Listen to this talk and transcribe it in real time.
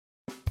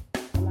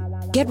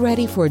Get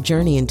ready for a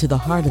journey into the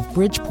heart of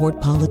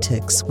Bridgeport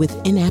politics with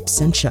In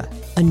Absentia,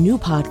 a new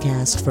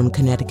podcast from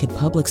Connecticut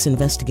Public's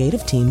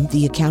investigative team,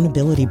 The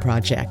Accountability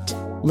Project.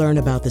 Learn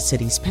about the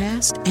city's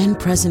past and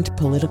present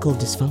political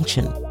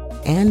dysfunction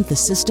and the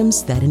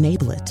systems that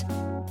enable it.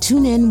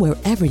 Tune in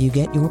wherever you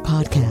get your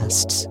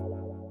podcasts.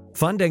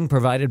 Funding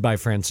provided by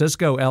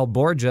Francisco L.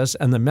 Borges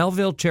and the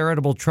Melville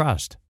Charitable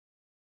Trust.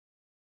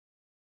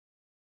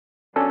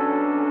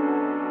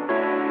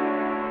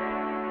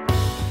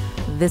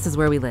 This is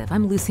Where We Live.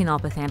 I'm Lucine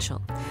Alpathanchel.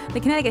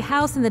 The Connecticut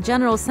House and the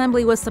General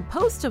Assembly was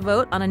supposed to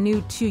vote on a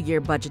new 2-year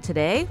budget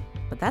today,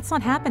 but that's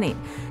not happening.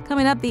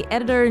 Coming up, the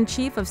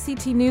editor-in-chief of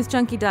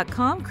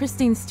CTNewsJunkie.com,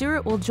 Christine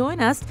Stewart, will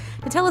join us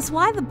to tell us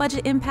why the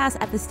budget impasse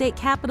at the state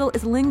capitol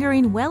is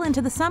lingering well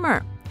into the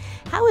summer.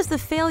 How is the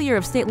failure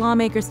of state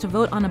lawmakers to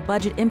vote on a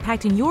budget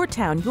impacting your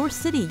town, your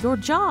city, your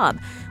job?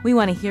 We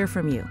want to hear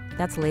from you.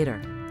 That's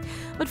later.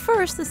 But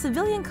first, the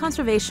Civilian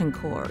Conservation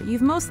Corps.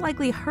 You've most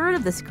likely heard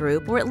of this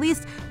group, or at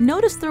least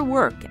noticed their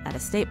work at a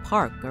state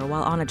park or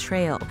while on a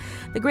trail.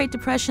 The Great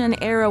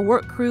Depression-era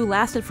work crew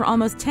lasted for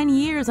almost 10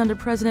 years under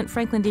President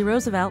Franklin D.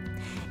 Roosevelt.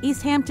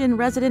 East Hampton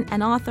resident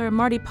and author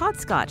Marty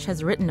Potscotch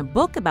has written a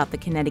book about the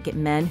Connecticut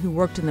men who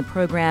worked in the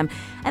program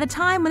at a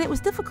time when it was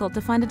difficult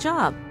to find a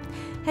job.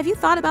 Have you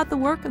thought about the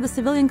work of the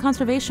Civilian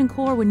Conservation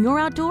Corps when you're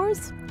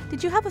outdoors?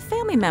 Did you have a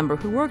family member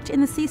who worked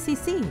in the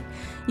CCC?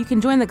 You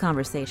can join the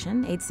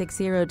conversation,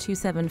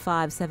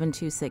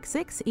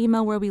 860-275-7266.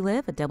 Email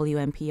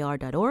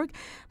wherewelive@wnpr.org.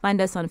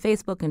 Find us on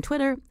Facebook and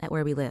Twitter at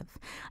Where We Live.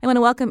 I want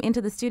to welcome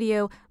into the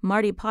studio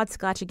Marty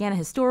Potscotch, again a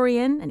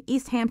historian, an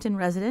East Hampton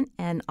resident,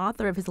 and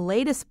author of his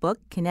latest book,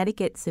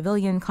 Connecticut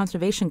Civilian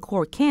Conservation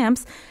Corps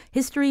Camps,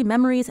 History,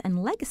 Memories,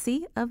 and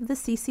Legacy of the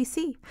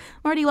CCC.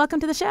 Marty, welcome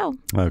to the show.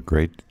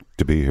 Great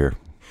to be here.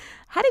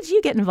 How did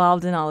you get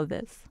involved in all of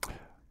this?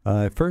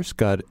 I first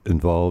got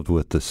involved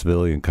with the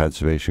Civilian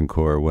Conservation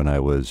Corps when I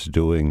was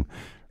doing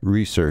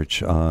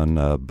research on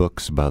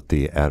books about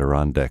the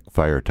Adirondack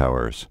fire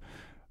towers.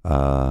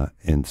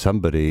 And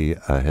somebody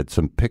had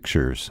some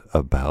pictures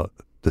about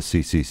the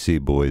CCC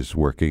boys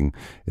working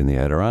in the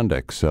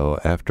Adirondack. So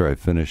after I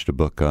finished a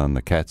book on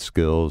the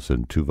Catskills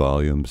and 2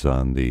 volumes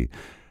on the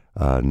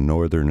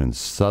northern and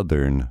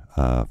southern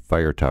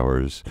fire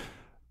towers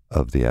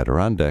of the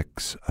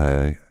Adirondacks,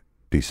 I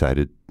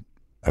decided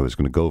I was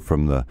going to go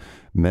from the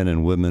men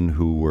and women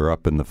who were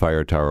up in the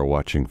fire tower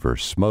watching for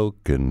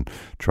smoke and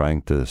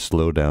trying to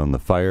slow down the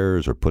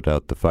fires or put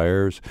out the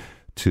fires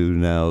to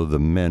now the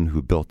men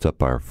who built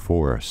up our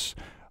forests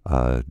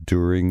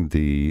during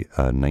the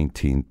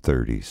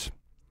 1930s.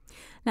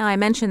 Now, I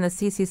mentioned the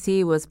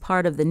CCC was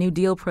part of the New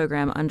Deal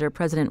program under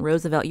President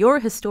Roosevelt. You're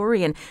a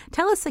historian.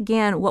 Tell us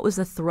again what was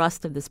the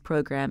thrust of this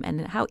program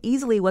and how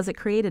easily was it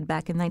created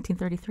back in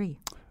 1933?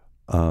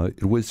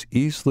 It was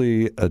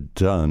easily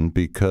done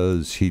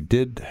because he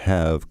did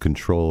have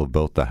control of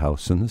both the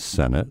House and the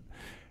Senate,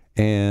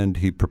 and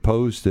he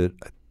proposed it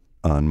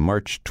on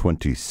March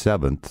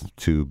 27th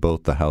to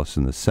both the House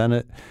and the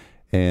Senate,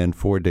 and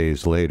 4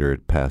 days later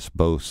it passed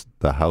both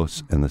the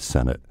House and the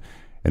Senate.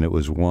 And it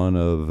was one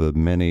of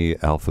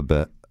many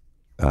alphabet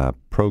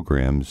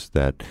programs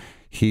that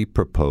he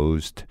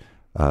proposed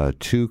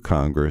to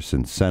Congress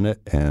and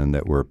Senate and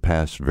that were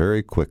passed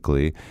very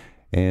quickly.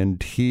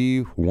 And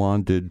he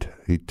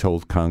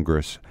told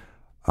Congress,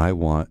 I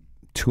want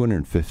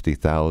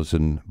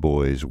 250,000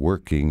 boys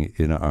working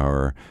in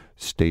our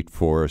state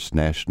forests,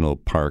 national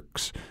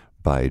parks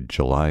by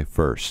July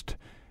 1st.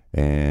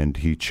 And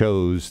he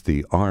chose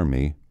the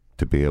Army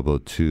to be able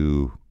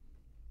to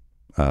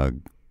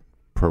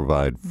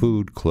provide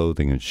food,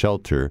 clothing, and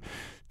shelter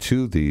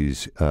to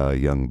these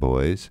young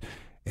boys.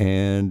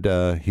 And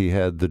he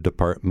had the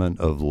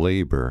Department of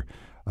Labor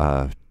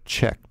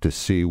check to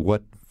see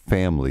what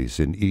families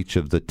in each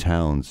of the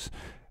towns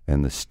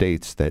and the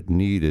states that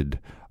needed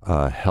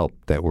help,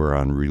 that were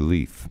on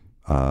relief.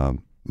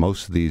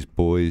 Most of these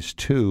boys,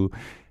 too,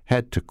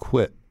 had to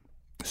quit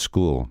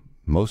school,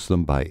 most of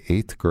them by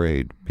 8th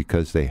grade,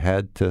 because they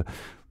had to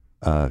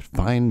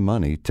find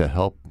money to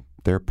help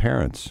their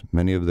parents.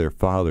 Many of their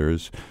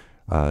fathers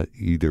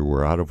either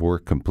were out of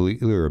work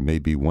completely or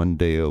maybe one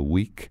day a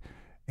week,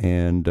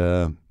 and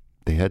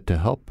they had to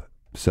help.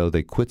 So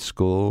they quit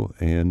school,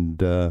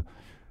 and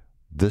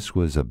this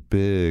was a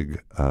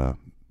big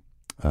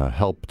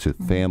help to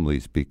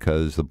families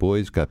because the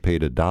boys got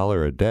paid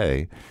 $1 a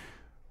day.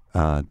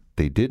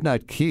 They did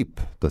not keep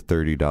the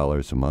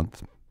 $30 a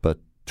month, but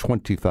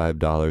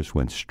 $25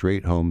 went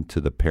straight home to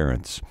the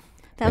parents.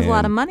 That was a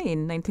lot of money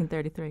in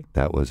 1933.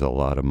 That was a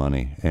lot of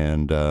money.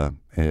 And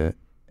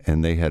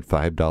they had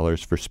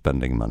 $5 for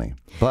spending money.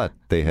 But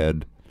they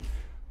had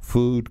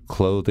food,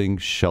 clothing,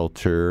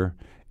 shelter,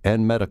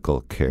 and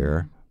medical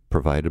care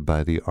provided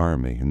by the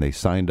Army. And they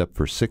signed up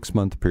for a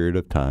 6-month period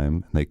of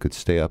time, and they could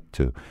stay up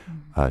to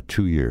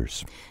 2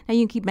 years. Now,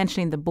 you keep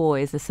mentioning the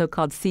boys, the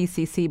so-called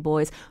CCC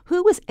boys.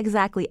 Who was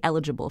exactly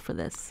eligible for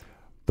this?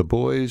 The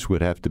boys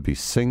would have to be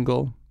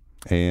single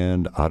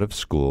and out of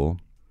school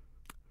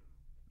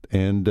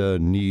and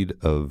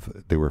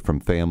they were from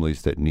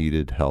families that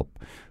needed help.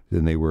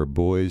 and they were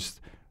boys.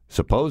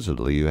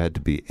 Supposedly, you had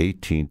to be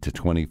 18 to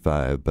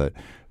 25, but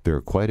there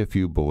are quite a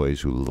few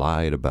boys who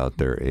lied about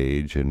their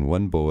age. And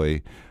one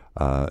boy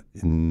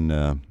in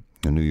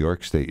New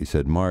York State, he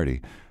said,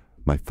 "Marty,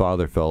 my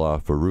father fell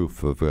off a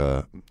roof of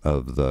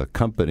the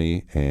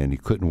company, and he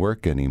couldn't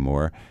work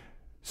anymore.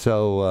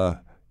 So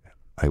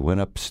I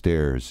went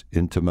upstairs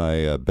into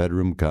my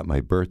bedroom, got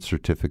my birth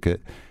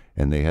certificate,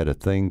 and they had a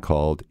thing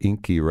called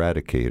ink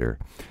eradicator.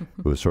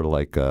 It was sort of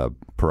like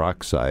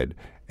peroxide,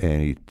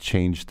 and he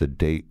changed the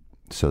date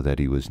so that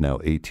he was now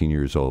 18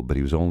 years old, but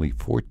he was only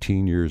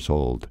 14 years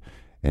old,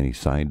 and he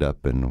signed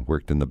up and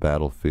worked in the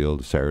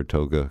battlefield,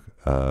 Saratoga,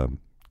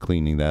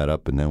 cleaning that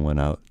up, and then went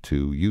out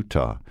to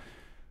Utah.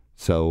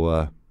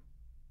 So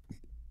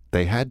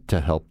they had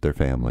to help their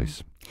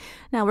families.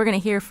 Now, we're going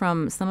to hear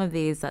from some of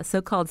these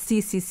so-called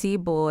CCC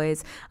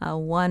boys.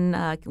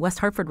 One West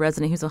Hartford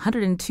resident who's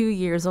 102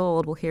 years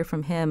old. We'll hear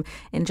from him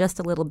in just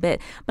a little bit.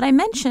 But I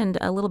mentioned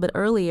a little bit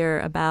earlier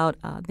about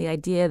the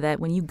idea that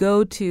when you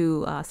go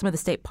to some of the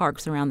state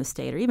parks around the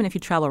state, or even if you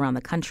travel around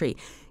the country,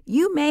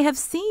 you may have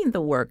seen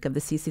the work of the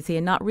CCC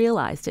and not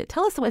realized it.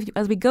 Tell us,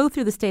 as we go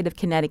through the state of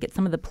Connecticut,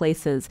 some of the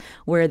places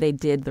where they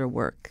did their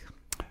work.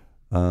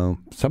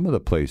 Some of the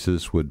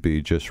places would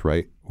be just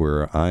right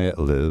where I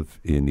live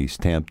in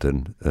East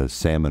Hampton,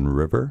 Salmon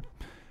River.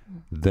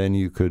 Then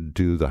you could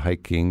do the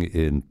hiking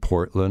in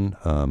Portland,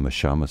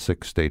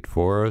 Meshomassick State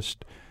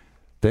Forest.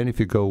 Then if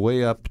you go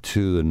way up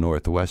to the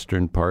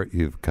northwestern part,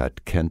 you've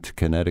got Kent,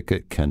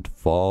 Connecticut, Kent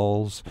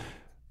Falls.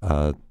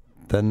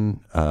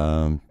 Then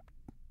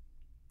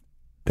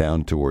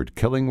down toward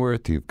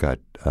Killingworth, you've got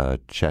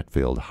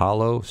Chatfield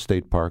Hollow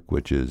State Park,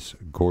 which is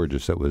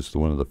gorgeous. That was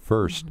one of the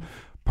first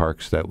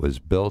parks that was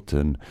built,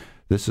 and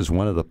this is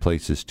one of the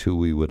places, too,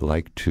 we would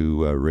like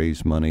to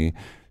raise money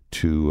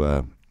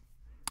to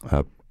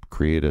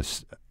create a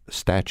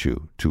statue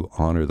to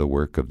honor the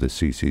work of the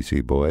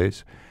CCC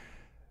boys.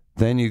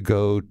 Then you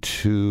go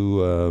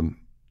to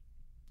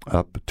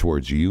up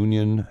towards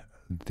Union.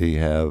 They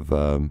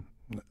have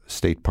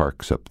state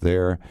parks up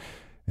there,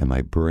 and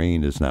my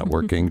brain is not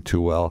working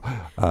too well.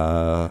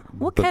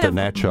 But the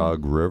Natchog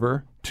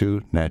River,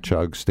 too,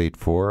 Natchog State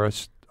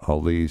Forest,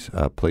 all these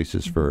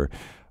places for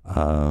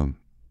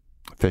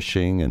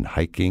fishing and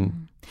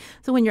hiking.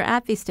 So when you're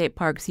at these state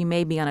parks, you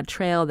may be on a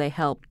trail they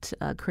helped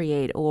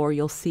create, or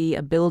you'll see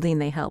a building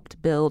they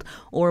helped build,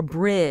 or a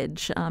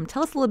bridge.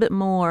 Tell us a little bit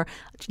more.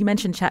 You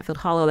mentioned Chatfield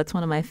Hollow. That's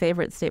one of my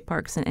favorite state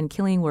parks in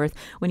Killingworth.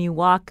 When you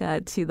walk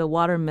to the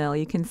watermill,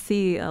 you can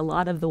see a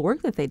lot of the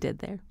work that they did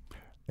there.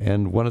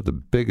 And one of the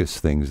biggest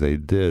things they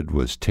did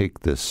was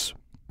take this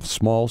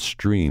small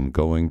stream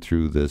going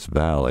through this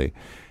valley,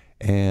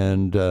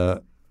 and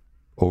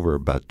over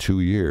about 2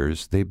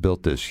 years, they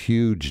built this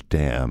huge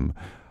dam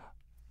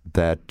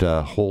that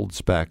holds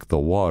back the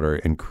water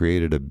and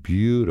created a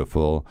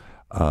beautiful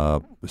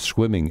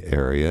swimming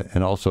area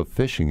and also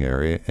fishing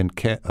area and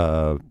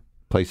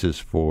places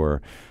for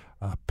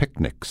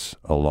picnics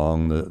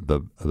along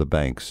the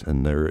banks.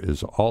 And there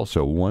is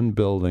also one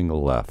building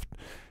left,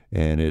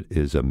 and it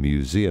is a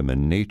museum, a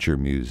nature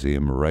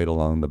museum right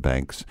along the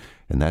banks.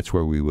 And that's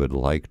where we would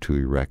like to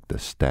erect a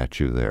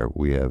statue there.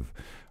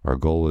 Our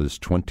goal is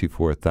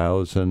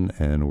 24,000,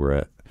 and we're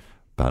at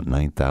about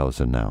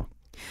 9,000 now.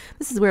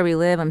 This is Where We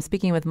Live. I'm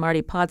speaking with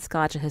Marty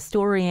Podscotch, a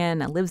historian,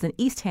 lives in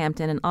East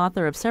Hampton, and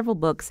author of several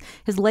books.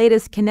 His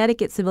latest,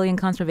 Connecticut Civilian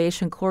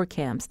Conservation Corps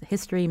Camps, the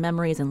history,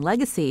 memories, and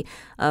legacy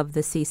of the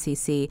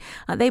CCC.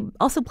 They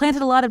also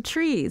planted a lot of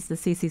trees, the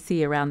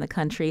CCC, around the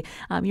country.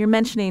 You're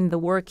mentioning the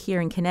work here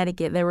in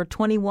Connecticut. There were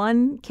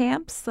 21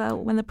 camps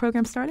when the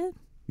program started?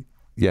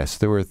 Yes,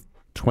 there were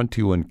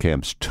 21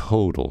 camps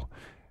total.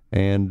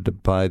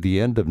 And by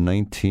the end of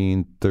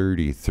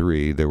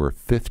 1933, there were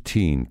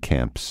 15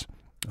 camps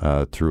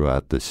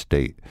throughout the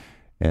state.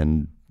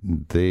 And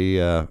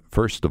they,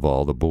 first of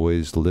all, the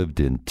boys lived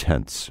in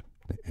tents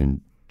in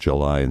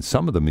July, and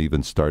some of them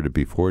even started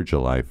before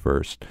July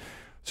 1st.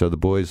 So the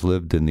boys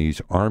lived in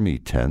these army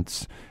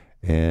tents,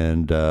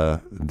 and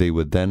they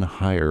would then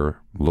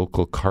hire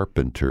local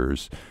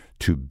carpenters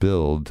to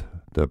build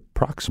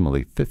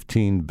approximately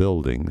 15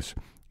 buildings.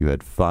 You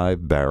had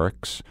 5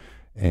 barracks,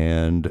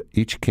 and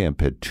each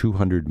camp had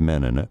 200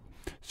 men in it.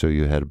 So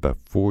you had about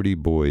 40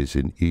 boys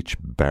in each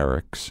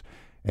barracks.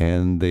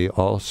 And they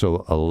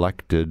also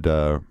elected,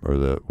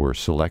 were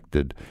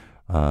selected,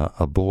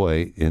 a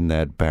boy in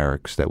that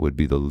barracks that would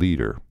be the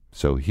leader.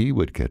 So he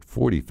would get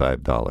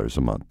 $45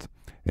 a month.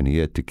 And he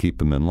had to keep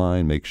them in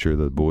line, make sure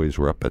the boys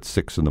were up at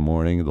 6 in the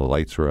morning, the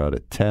lights were out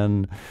at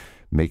 10,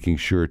 making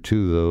sure,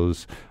 too,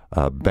 those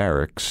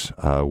barracks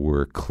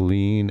were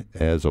clean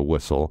as a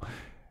whistle.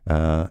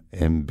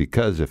 And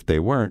because if they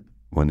weren't,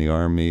 when the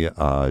Army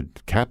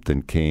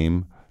captain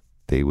came,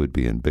 they would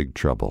be in big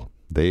trouble.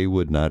 They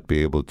would not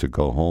be able to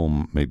go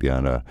home maybe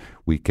on a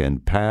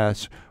weekend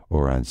pass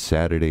or on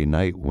Saturday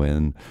night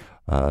when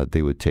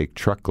they would take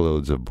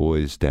truckloads of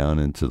boys down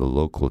into the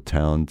local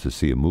town to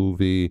see a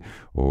movie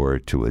or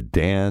to a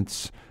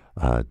dance.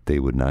 They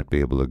would not be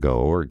able to go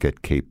or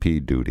get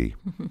KP duty.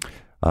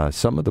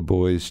 Some of the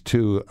boys,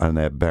 too, on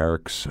that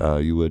barracks,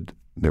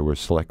 there were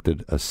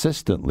selected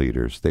assistant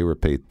leaders. They were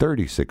paid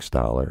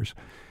 $36.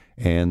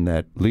 And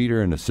that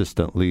leader and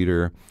assistant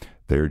leader,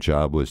 their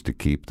job was to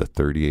keep the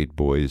 38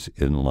 boys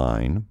in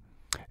line.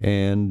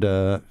 And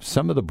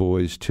some of the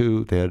boys,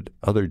 too, they had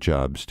other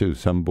jobs, too.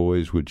 Some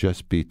boys would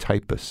just be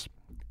typists,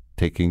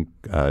 taking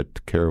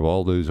care of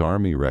all those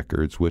Army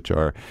records, which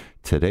are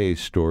today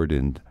stored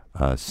in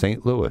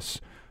St.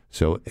 Louis.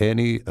 So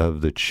any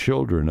of the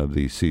children of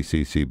these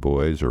CCC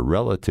boys or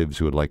relatives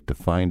who would like to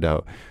find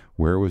out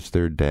where was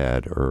their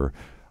dad or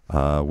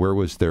where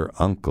was their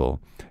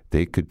uncle,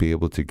 they could be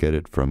able to get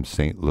it from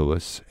St.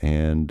 Louis,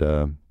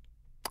 and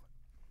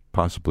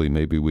possibly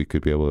maybe we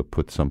could be able to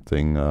put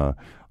something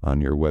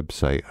on your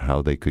website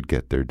how they could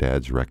get their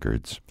dad's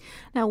records.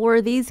 Now,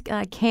 were these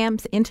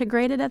camps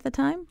integrated at the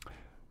time?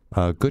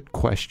 Good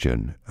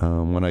question.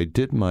 When I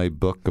did my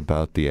book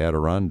about the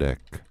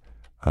Adirondack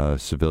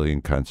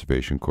Civilian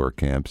Conservation Corps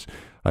camps,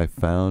 I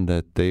found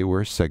that they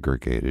were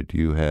segregated.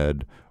 You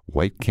had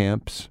white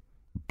camps,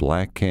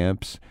 black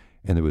camps,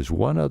 and there was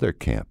one other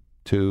camp,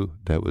 too,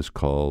 that was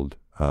called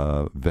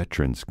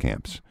veterans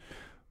camps.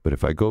 But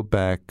if I go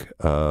back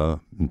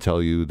and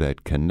tell you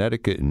that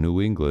Connecticut and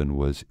New England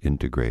was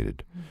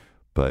integrated,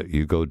 but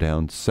you go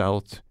down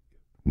south,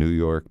 New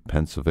York,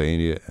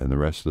 Pennsylvania, and the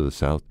rest of the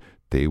South,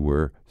 they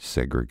were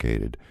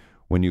segregated.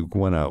 When you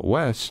went out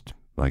west,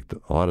 like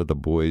a lot of the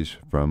boys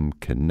from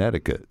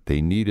Connecticut,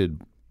 they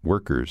needed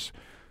workers.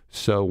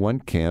 So one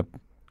camp,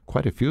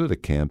 quite a few of the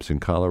camps in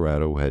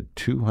Colorado had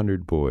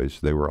 200 boys.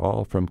 They were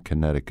all from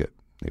Connecticut.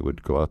 They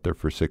would go out there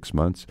for 6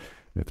 months.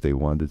 If they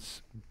wanted,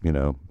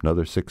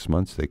 another 6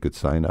 months, they could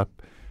sign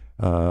up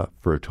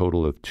for a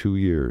total of 2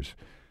 years.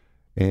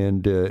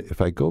 And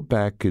if I go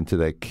back into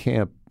that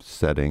camp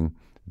setting,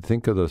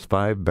 think of those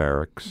 5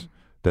 barracks.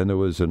 Then there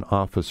was an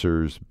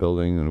officers'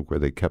 building where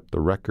they kept the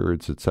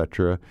records,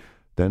 etc.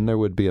 Then there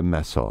would be a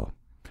mess hall,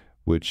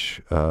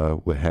 which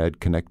had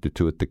connected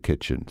to it the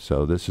kitchen.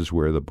 So this is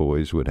where the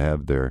boys would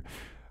have their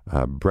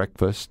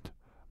breakfast.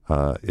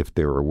 If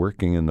they were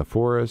working in the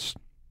forest,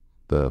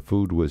 the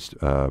food was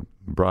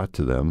brought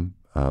to them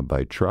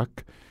by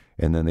truck,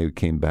 and then they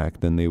came back.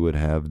 Then they would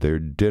have their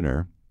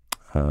dinner,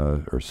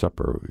 or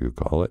supper, you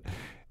call it,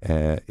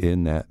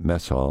 in that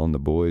mess hall. And the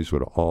boys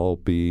would all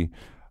be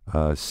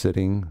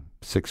sitting,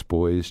 6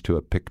 boys to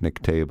a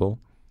picnic table,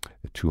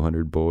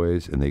 200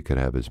 boys, and they could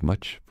have as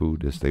much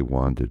food as they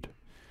wanted.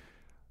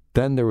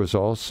 Then there was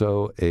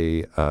also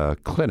a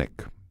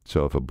clinic.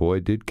 So if a boy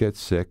did get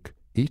sick,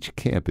 each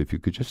camp, if you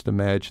could just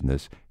imagine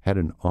this, had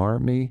an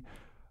Army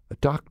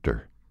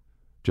doctor.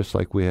 Just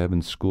like we have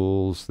in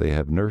schools, they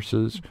have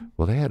nurses. Mm-hmm.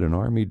 Well, they had an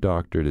Army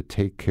doctor to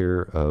take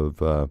care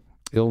of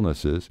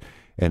illnesses.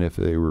 And if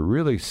they were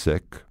really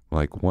sick,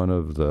 like one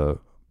of the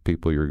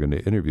people you're going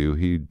to interview,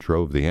 he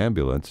drove the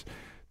ambulance,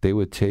 they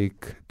would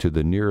take to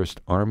the nearest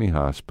Army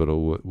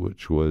hospital,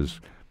 which was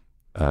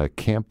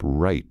Camp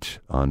Wright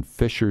on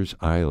Fisher's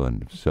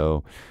Island.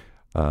 So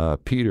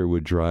Peter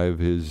would drive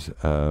his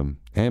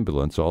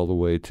ambulance all the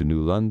way to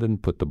New London,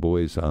 put the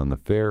boys on the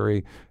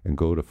ferry, and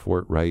go to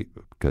Fort Wright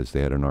because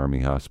they had an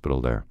Army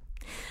hospital there.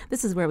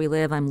 This is Where We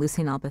Live. I'm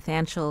Lucy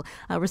Nalpathanchel.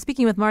 We're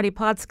speaking with Marty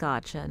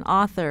Podscotch, an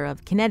author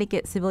of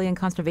Connecticut Civilian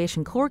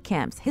Conservation Corps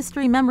Camps,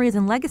 History, Memories,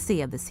 and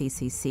Legacy of the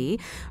CCC.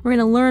 We're going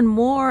to learn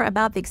more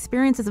about the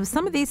experiences of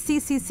some of these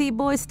CCC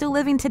boys still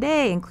living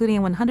today, including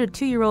a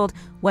 102-year-old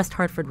West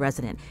Hartford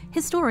resident.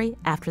 His story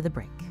after the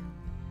break.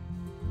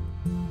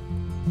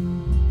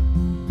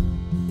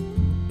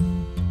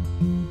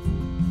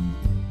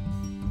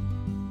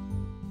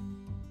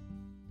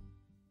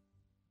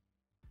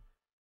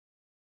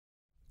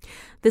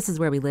 This is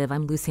Where We Live.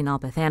 I'm Lucy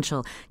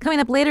Nalpathanchel.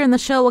 Coming up later in the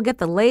show, we'll get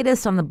the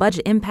latest on the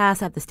budget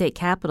impasse at the state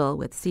capitol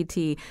with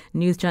CT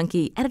News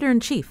Junkie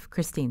Editor-in-Chief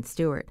Christine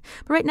Stewart.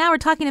 But right now we're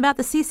talking about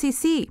the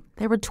CCC.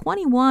 There were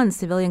 21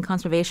 Civilian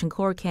Conservation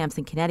Corps camps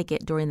in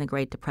Connecticut during the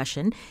Great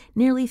Depression.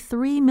 Nearly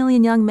 3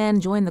 million young men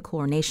joined the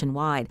Corps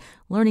nationwide,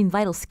 learning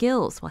vital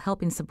skills while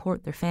helping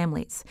support their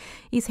families.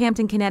 East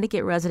Hampton,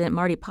 Connecticut resident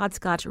Marty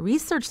Podscotch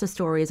researched the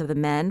stories of the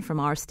men from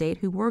our state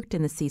who worked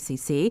in the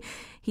CCC.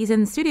 He's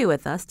in the studio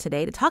with us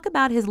today to talk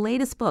about his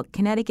latest book,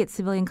 Connecticut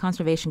Civilian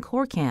Conservation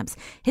Corps Camps,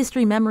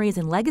 History, Memories,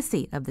 and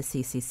Legacy of the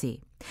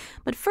CCC.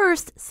 But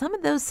first, some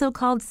of those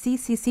so-called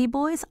CCC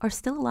boys are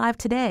still alive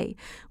today.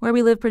 Where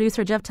We Live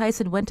producer Jeff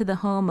Tyson went to the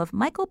home of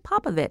Michael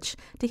Popovich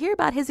to hear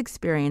about his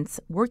experience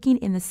working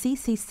in the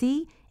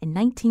CCC in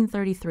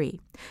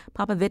 1933.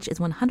 Popovich is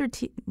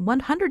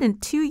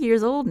 102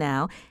 years old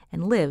now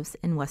and lives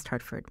in West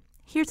Hartford.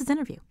 Here's his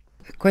interview.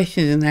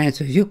 Questions and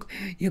answers. You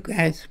can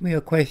ask me a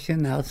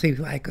question, I'll see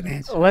if I can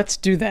answer. Let's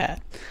do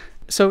that.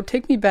 So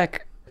take me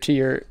back to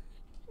your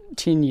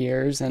teen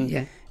years,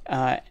 and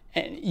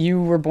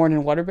you were born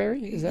in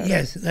Waterbury, is that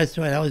Yes, right? that's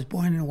right. I was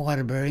born in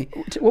Waterbury.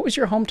 What was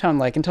your hometown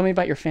like? And tell me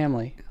about your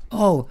family.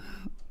 Oh,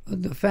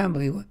 the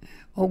family.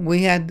 Oh,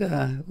 we had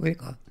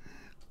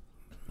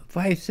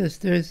 5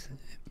 sisters,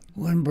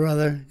 1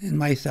 brother, and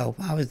myself.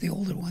 I was the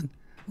older one.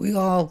 We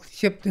all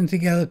shipped in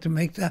together to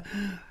make the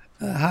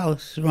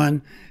house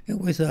run. It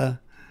was a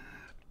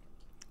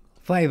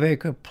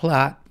 5-acre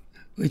plot,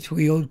 which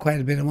we owed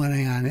quite a bit of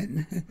money on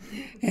it.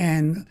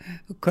 And,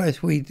 of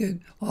course, we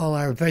did all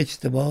our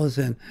vegetables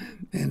and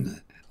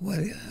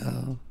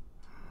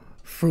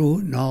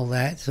fruit and all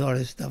that sort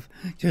of stuff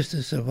just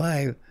to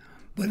survive.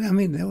 But, I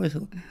mean, there was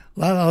a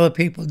lot of other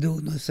people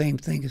doing the same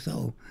thing,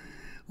 so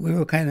we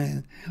were kind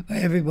of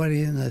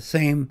everybody in the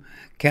same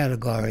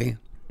category.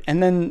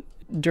 And then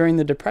during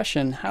the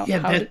Depression, how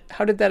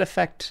did that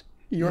affect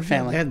your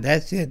family?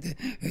 That's it.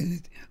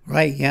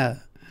 Right, yeah.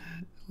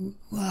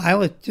 Well, I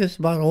was just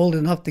about old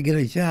enough to get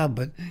a job,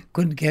 but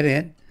couldn't get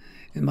it.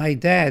 And my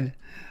dad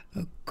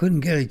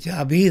couldn't get a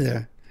job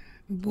either.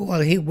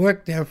 Well, he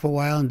worked there for a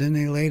while, and then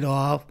they laid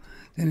off.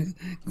 Then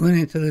he went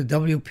into the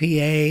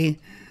WPA.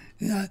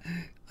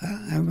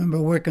 I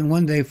remember working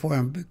one day for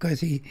him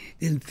because he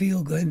didn't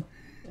feel good.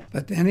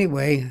 But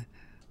anyway,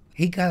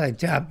 he got a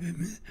job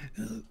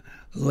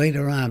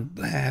later on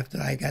after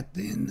I got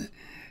into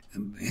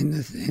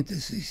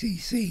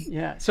CCC.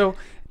 Yeah. So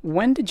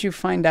when did you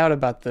find out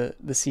about the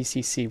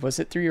CCC? Was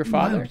it through your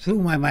father? Through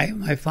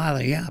my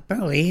father, yeah.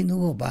 Apparently he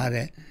knew about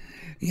it.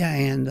 Yeah,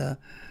 and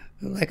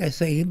like I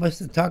say, he must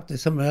have talked to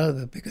some of the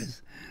other,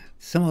 because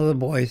some of the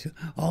boys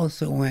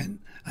also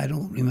went. I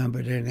don't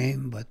remember their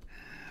name, but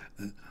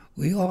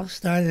we all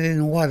started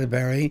in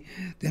Waterbury,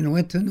 then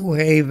went to New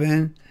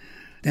Haven,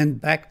 then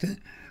back to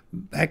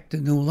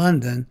New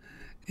London,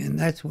 and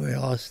that's where it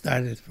all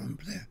started from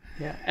there.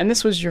 Yeah. And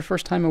this was your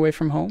first time away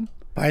from home?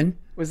 Pardon?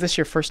 Was this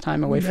your first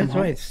time away from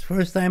home? That's right.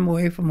 First time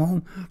away from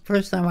home.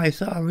 First time I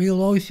saw a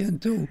real ocean,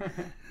 too.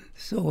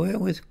 So it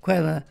was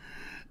quite a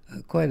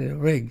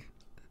rig.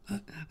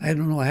 I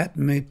don't know what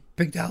happened to me,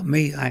 picked out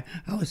me. I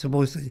was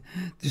supposed to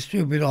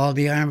distribute all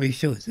the Army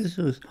shoes. This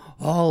was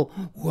all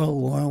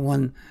World War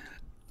I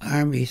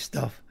Army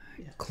stuff.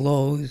 Yeah.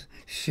 Clothes,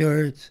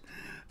 shirts,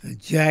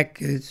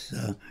 jackets,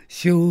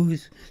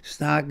 shoes,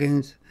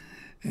 stockings,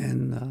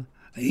 and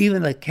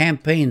even a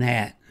campaign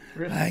hat.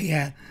 Really?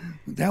 Yeah,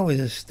 that was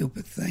a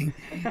stupid thing.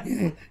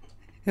 It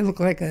looked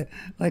like a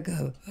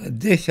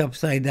dish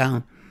upside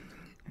down.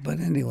 But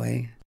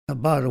anyway,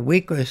 about a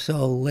week or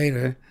so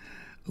later,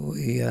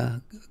 we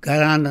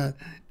got on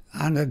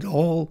the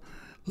old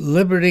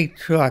Liberty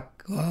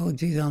truck. Oh,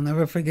 geez, I'll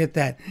never forget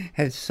that.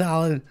 Had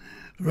solid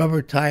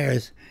rubber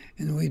tires,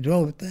 and we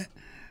drove that.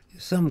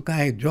 Some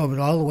guy drove it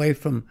all the way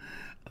from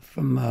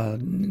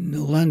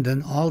New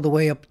London all the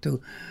way up to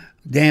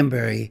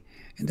Danbury,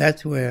 and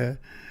that's where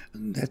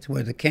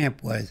the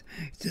camp was.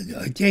 It's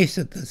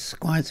adjacent to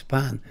Squanch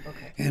Pond.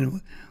 Okay.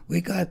 And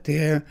we got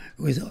there.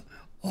 It was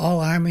all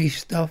Army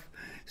stuff,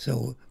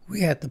 so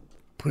we had to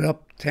put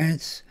up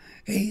tents,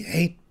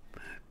 eight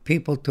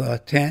people to a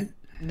tent.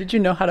 Did you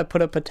know how to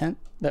put up a tent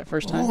that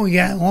first time? Oh,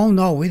 yeah. Oh,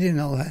 no, we didn't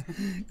know that.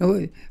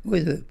 It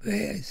was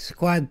a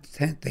squad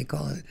tent, they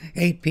call it.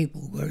 8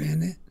 people were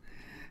in it.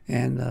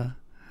 And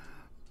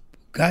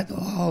got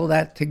all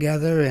that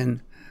together,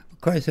 and,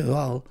 of course, it was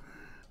all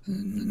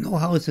no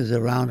houses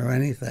around or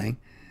anything.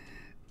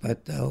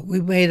 But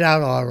we made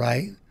out all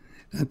right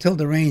until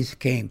the rains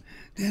came.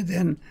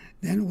 Then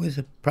it was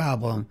a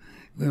problem.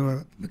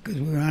 Because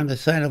we were on the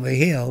side of a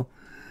hill,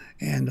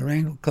 and the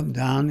rain would come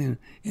down, and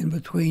in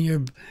between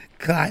your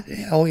cot.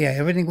 Oh yeah,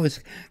 everything was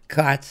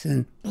cots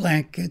and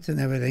blankets and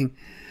everything.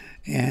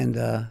 And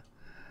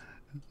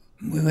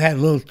we had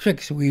little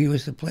tricks we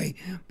used to play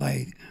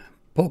by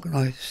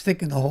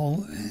sticking the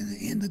hole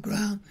in the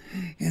ground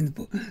and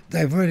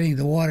diverting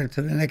the water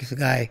to the next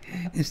guy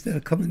instead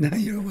of coming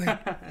down your way.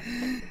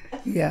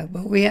 Yeah,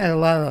 but we had a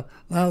lot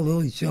of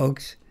little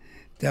jokes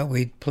that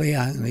we'd play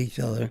on each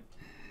other.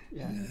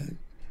 Yeah.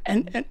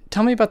 And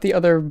tell me about the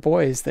other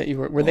boys that you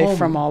were they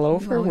from all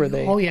over? Were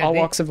they all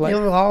walks of life? They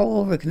were all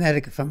over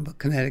Connecticut, from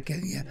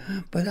Connecticut, yeah.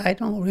 But I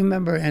don't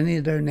remember any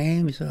of their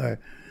names or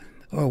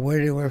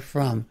where they were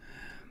from.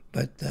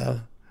 But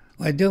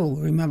I do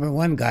remember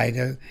one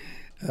guy.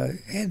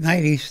 At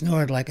night he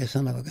snored like a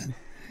son of a gun.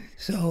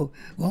 So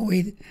what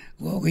we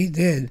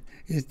did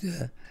is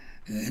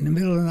in the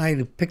middle of the night,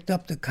 he picked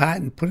up the cot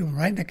and put him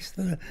right next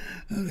to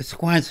the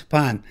Squanch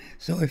Pond.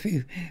 So if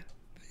he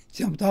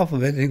jumped off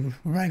of it and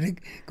right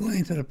going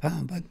into the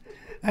pond. But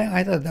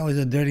I thought that was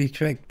a dirty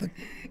trick, but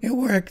it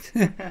worked.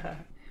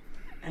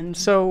 And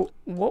so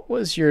what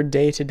was your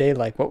day-to-day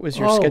like? What was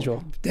your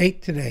schedule?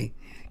 Day-to-day.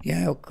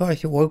 Yeah, of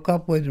course, you woke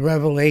up with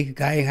reveille. The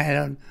guy had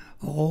an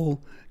old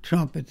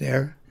trumpet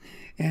there,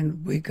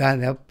 and we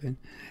got up and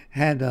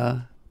had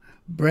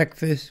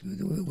breakfast,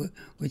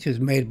 which was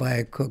made by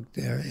a cook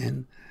there.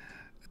 And,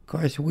 of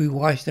course, we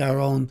washed our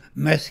own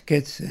mess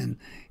kits and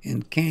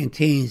in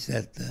canteens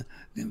that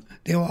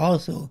they were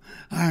also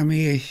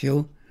Army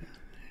issue.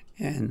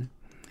 And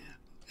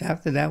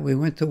after that, we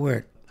went to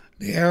work.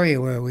 The area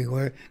where we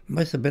were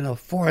must have been a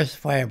forest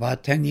fire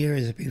about 10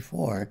 years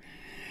before.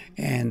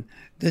 And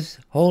this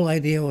whole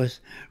idea was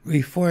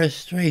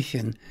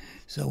reforestation.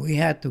 So we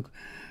had to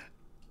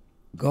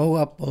go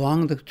up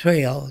along the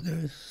trail.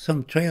 There's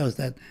some trails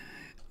that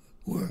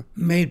were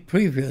made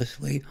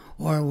previously,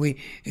 or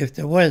if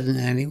there wasn't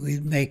any,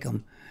 we'd make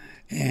them.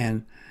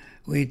 And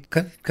we'd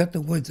cut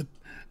the woods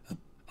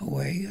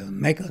away,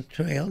 make a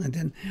trail, and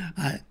then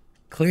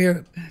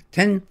clear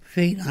 10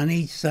 feet on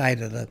each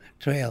side of the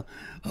trail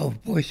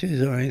of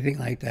bushes or anything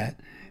like that.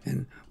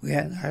 And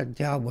our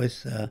job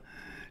was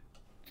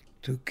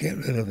to get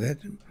rid of it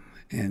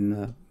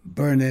and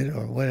burn it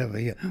or whatever.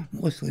 Yeah,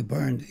 mostly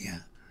burned, yeah.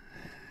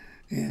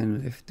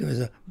 And if there was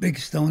a big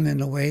stone in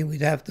the way,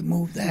 we'd have to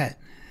move that.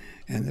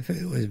 And if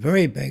it was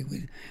very big,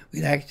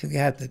 we'd actually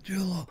have to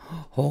drill a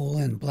hole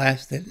and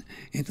blast it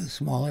into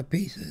smaller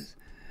pieces.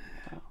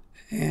 Wow.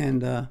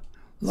 And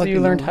so you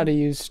learned how to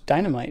use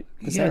dynamite,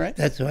 is that right?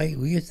 That's right.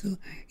 We used to,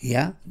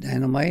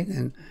 dynamite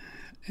and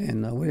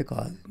what do you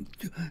call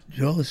it?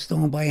 Drill a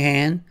stone by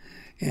hand.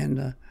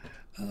 And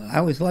I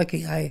was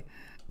lucky. I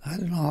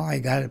don't know how I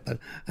got it, but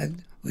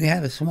we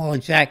had a small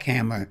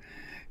jackhammer,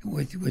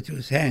 which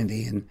was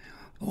handy.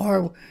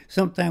 Or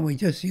sometimes we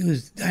just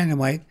used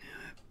dynamite,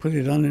 put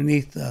it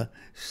underneath the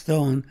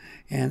stone,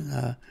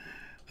 and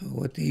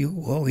what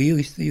we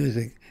used to use,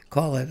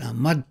 call it a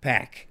mud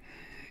pack,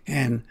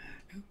 and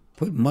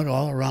put mud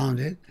all around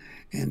it,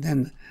 and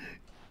then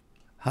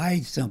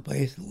hide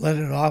someplace, let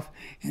it off,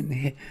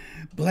 and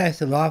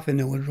blast it off, and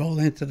it would roll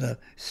into the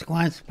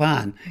Squanch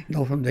Pond,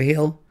 from the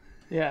hill.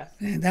 Yeah.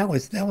 And that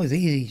was an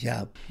easy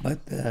job, but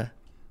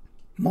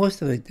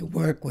most of the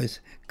work was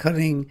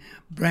cutting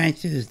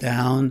branches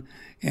down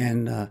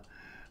and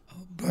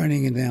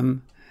burning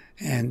them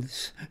and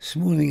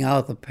smoothing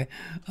out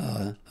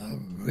a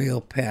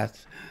real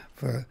path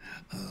for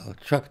a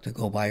truck to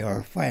go by, or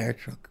a fire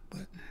truck,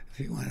 but if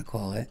you want to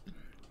call it.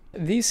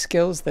 These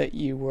skills that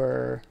you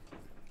were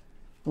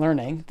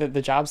learning,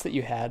 the jobs that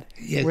you had,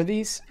 yes. were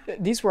these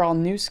were all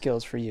new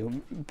skills for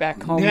you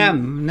back home? Yeah,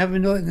 never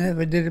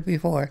did it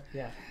before.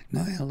 Yeah.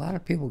 No, a lot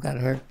of people got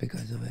hurt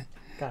because of it.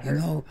 Got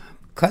hurt.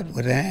 Cut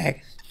with an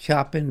axe,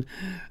 chopping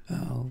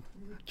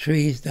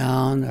trees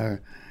down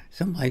or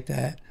something like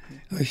that,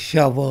 or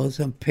shovels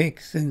and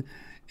picks and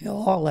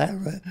all that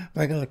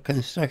regular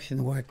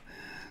construction work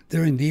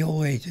during the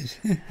old ages.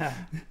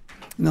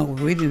 No,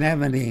 we didn't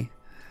have any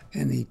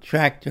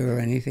tractor or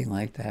anything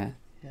like that.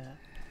 Yeah.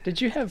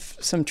 Did you have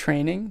some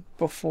training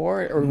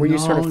before, or were you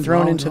sort of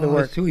thrown into the work?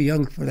 I was too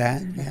young for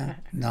that. Yeah,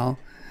 no.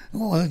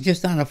 Well,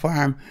 just on a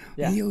farm.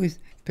 Yeah. We always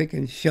pick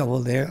and shovel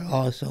there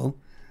also.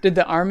 Did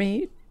the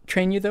Army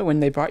train you, though, when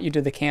they brought you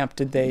to the camp?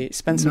 Did they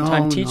spend some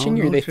time teaching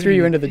you, or they threw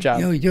you into the job?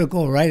 You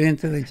go right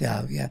into the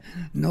job, yeah.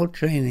 No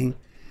training.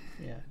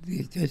 Yeah.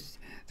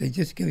 They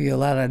just give you a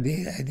lot of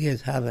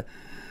ideas how to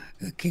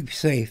keep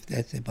safe.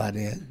 That's about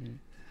it. Mm-hmm.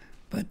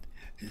 But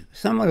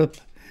some of the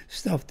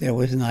stuff there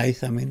was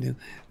nice. I mean, the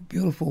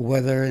beautiful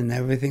weather and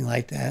everything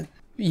like that.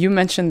 You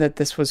mentioned that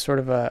this was sort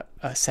of a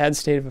sad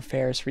state of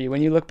affairs for you.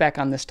 When you look back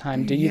on this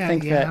time, do you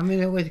think that... I mean,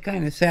 it was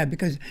kind of sad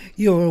because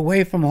you were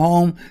away from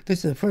home.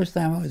 This is the first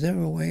time I was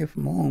ever away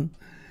from home.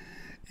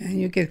 And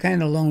you get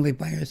kind of lonely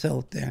by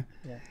yourself there.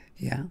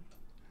 Yeah.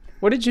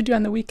 What did you do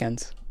on the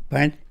weekends?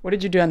 Pardon? What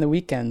did you do on the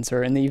weekends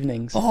or in the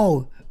evenings?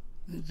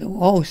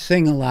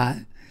 Sing a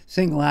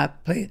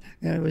lot. Play.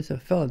 There was a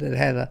fellow that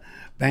had a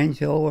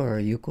banjo or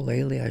a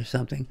ukulele or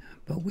something,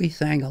 but we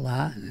sang a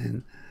lot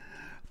and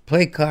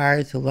play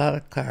cards, a lot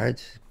of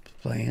cards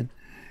playing,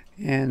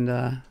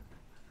 and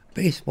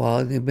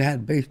baseball. We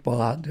had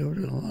baseball out there,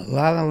 a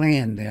lot of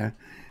land there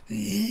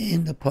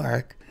in the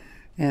park,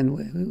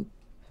 and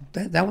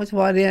that was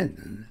about it.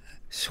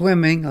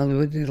 Swimming,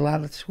 we did a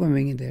lot of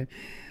swimming in there.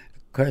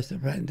 Of course,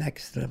 right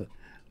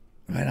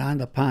on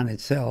the pond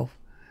itself.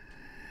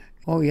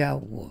 Oh yeah.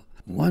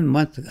 1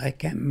 month, I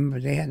can't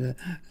remember, they had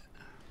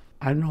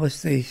I don't know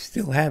if they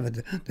still have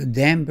it, the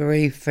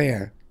Danbury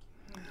Fair.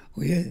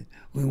 We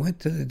went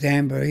to the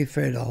Danbury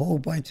Fair, the whole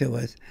bunch of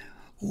us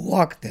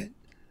walked it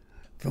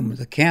from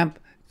the camp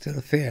to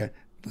the fair,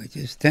 which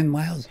is 10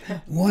 miles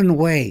one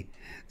way.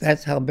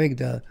 That's how big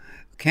the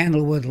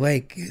Candlewood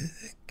Lake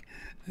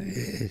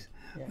is,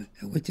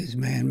 which is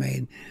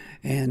man-made.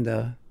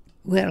 And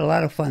we had a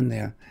lot of fun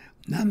there.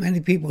 Not many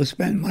people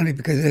spent money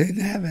because they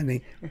didn't have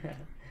any.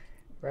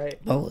 Right.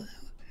 But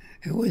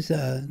it was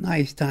a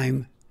nice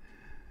time.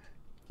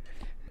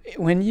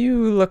 When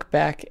you look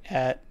back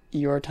at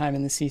your time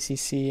in the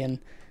CCC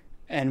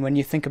and when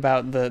you think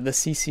about the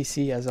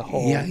CCC as a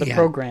whole,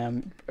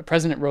 program,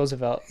 President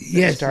Roosevelt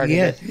started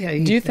it. Yeah,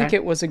 do you think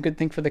it was a good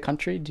thing for the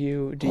country? Do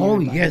you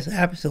yes,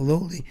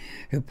 absolutely.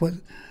 It put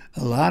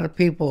a lot of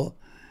people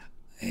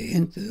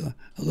into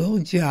little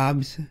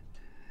jobs,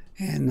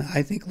 and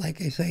I think,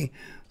 like I say,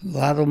 a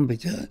lot of them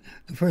the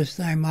first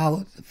time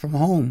out from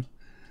home.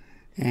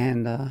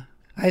 And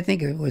I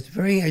think it was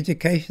very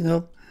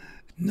educational.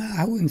 No,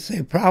 I wouldn't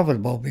say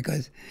profitable,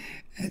 because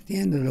at the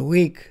end of the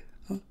week,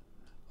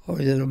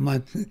 or is it a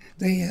month,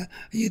 they'd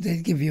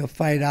give you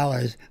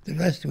 $5. The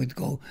rest would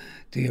go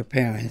to your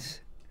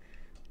parents.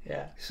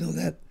 Yeah. So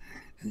that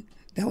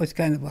was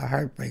kind of a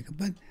heartbreaker.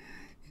 But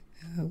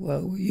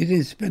well, you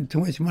didn't spend too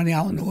much money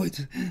out in the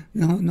woods.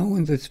 No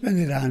one to spend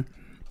it on.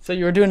 So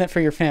you were doing it for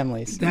your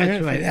families.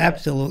 That's right.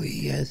 Absolutely.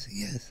 Yes.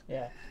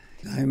 Yeah.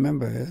 I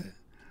remember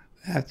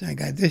after I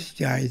got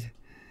discharged,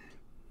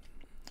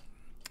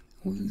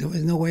 there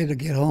was no way to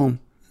get home.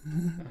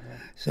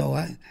 So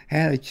I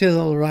had a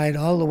chisel ride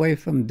all the way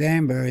from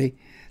Danbury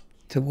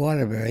to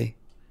Waterbury.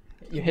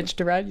 You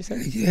hitched a ride, you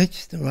said?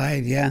 Hitched a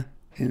ride, yeah.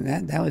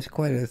 And that was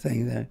quite a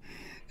thing there.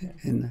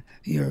 And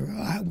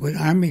with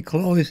Army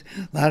clothes,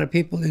 a lot of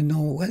people didn't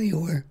know where you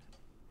were.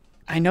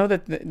 I know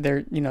that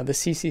the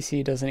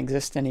CCC doesn't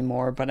exist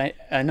anymore, but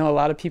I know a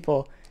lot of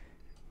people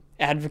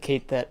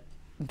advocate that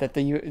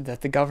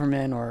the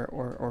government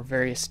or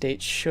various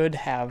states should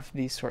have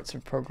these sorts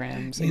of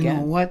programs again. You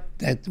know what?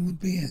 That would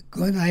be a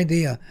good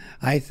idea,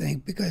 I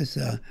think, because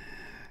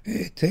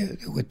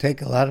it would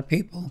take a lot of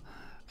people,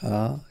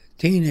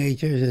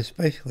 teenagers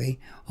especially,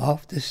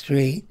 off the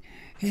street,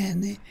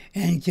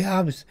 and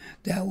jobs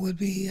that would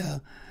be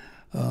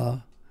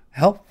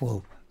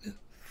helpful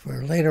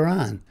for later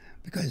on,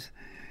 because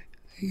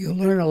you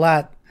learn a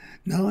lot.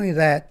 Not only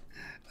that,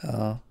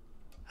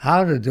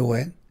 how to do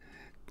it,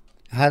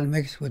 how to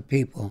mix with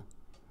people,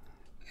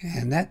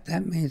 and that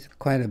means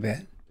quite a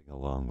bit.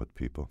 Along with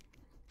people.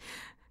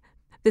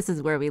 This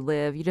is Where We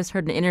Live. You just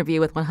heard an interview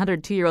with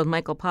 102-year-old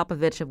Michael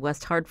Popovich of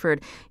West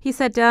Hartford. He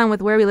sat down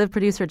with Where We Live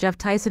producer Jeff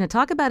Tyson to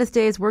talk about his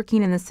days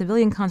working in the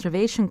Civilian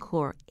Conservation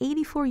Corps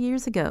 84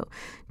 years ago.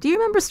 Do you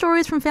remember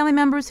stories from family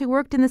members who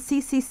worked in the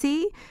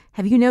CCC?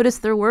 Have you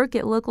noticed their work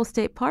at local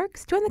state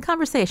parks? Join the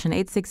conversation,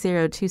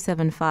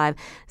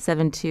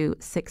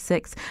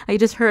 860-275-7266. You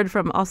just heard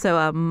from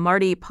also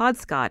Marty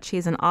Podscott.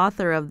 She's an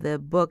author of the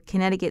book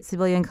Connecticut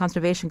Civilian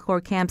Conservation Corps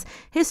Camps,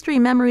 History,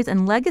 Memories,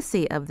 and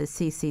Legacy of the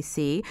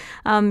CCC.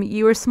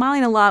 You were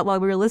smiling a lot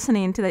while we were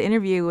listening to the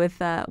interview with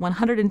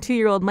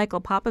 102-year-old Michael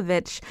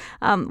Popovich.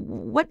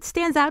 What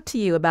stands out to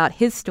you about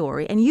his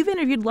story? And you've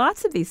interviewed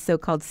lots of these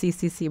so-called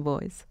CCC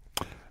boys.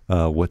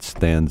 What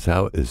stands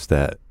out is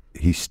that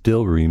he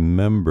still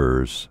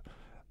remembers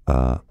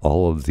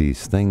all of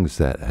these things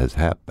that has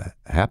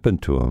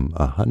happened to him.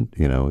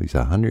 He's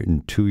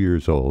 102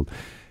 years old.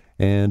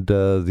 And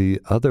the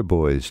other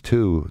boys,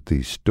 too,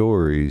 these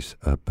stories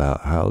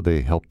about how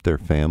they helped their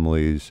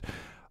families.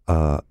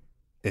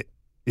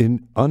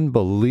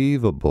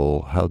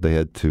 Unbelievable how they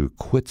had to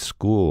quit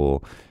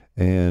school.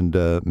 And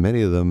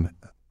many of them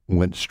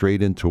went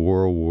straight into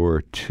World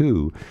War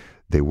II.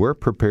 They were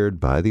prepared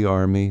by the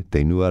Army.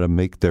 They knew how to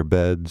make their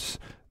beds.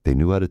 They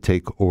knew how to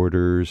take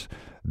orders.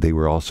 They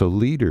were also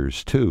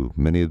leaders, too.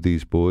 Many of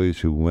these boys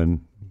who,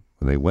 when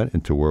they went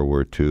into World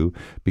War II,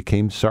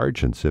 became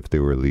sergeants if they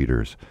were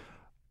leaders.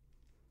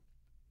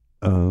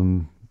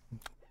 So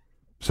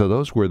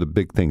those were the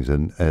big things.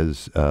 And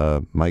as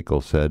Michael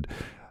said,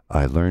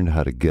 I learned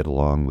how to get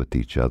along with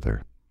each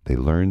other. They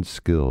learned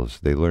skills.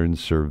 They learned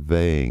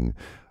surveying,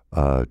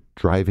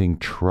 driving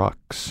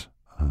trucks,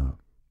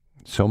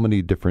 so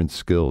many different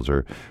skills,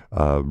 or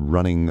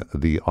running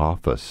the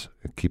office,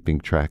 keeping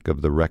track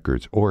of the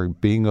records, or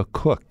being a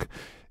cook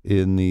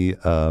in the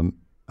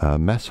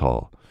mess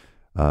hall.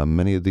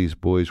 Many of these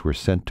boys were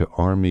sent to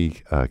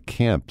Army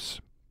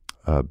camps,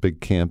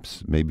 big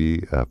camps,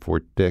 maybe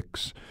Fort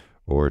Dix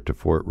or to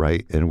Fort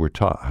Wright, and were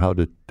taught how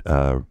to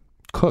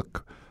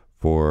cook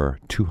for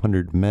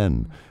 200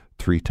 men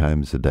 3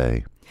 times a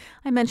day.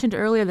 I mentioned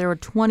earlier there were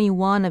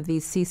 21 of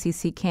these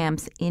CCC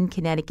camps in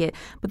Connecticut,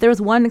 but there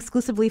was one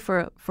exclusively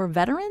for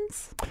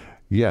veterans?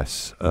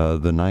 Yes.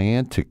 The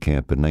Niantic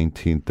camp in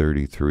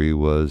 1933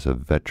 was a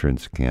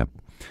veterans camp.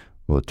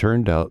 Well, it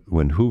turned out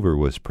when Hoover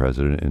was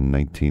president in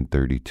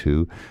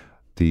 1932,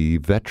 the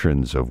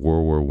veterans of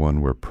World War I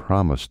were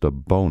promised a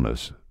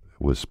bonus.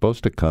 It was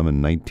supposed to come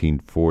in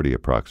 1940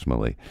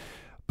 approximately.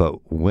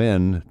 But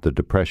when the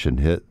Depression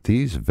hit,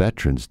 these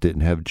veterans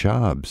didn't have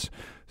jobs.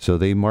 So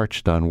they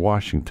marched on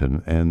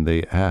Washington, and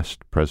they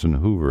asked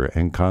President Hoover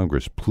and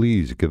Congress,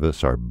 please give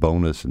us our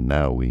bonus, and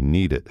now we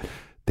need it.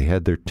 They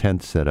had their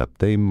tents set up.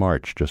 They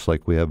marched, just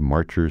like we have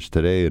marchers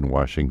today in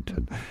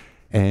Washington.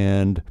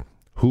 And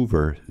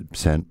Hoover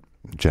sent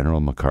General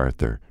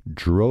MacArthur,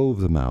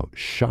 drove them out,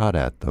 shot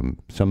at them.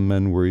 Some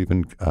men were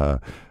even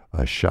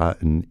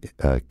shot and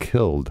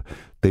killed.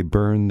 They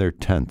burned their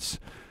tents.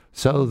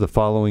 So the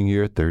following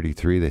year,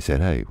 33, they said,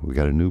 hey, we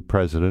got a new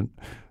president.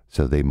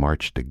 So they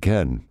marched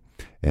again.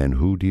 And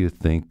who do you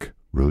think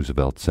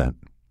Roosevelt sent?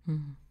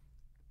 Mm-hmm.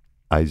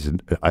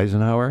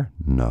 Eisenhower?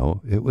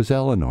 No, it was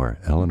Eleanor.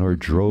 Eleanor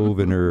drove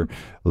in her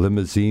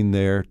limousine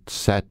there,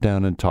 sat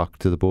down and talked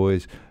to the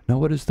boys. Now,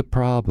 what is the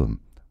problem?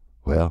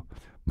 Well,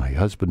 my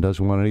husband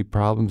doesn't want any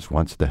problems,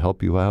 wants to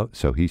help you out.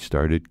 So he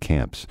started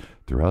camps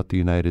throughout the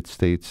United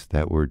States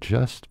that were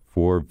just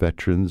for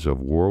veterans of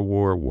World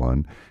War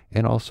I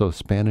and also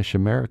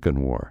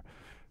Spanish-American War.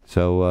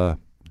 So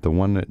the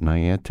one at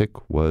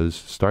Niantic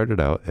started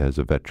out as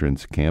a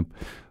veterans camp.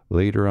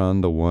 Later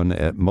on, the one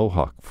at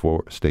Mohawk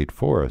State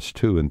Forest,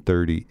 too, in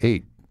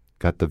 1938,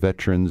 got the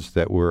veterans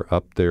that were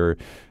up there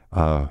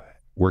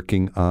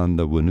working on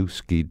the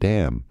Winooski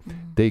Dam.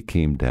 Mm. They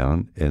came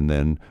down and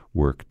then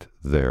worked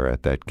there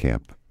at that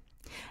camp.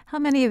 How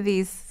many of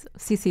these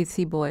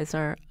CCC boys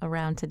are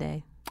around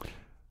today?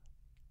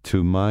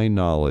 To my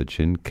knowledge,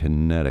 in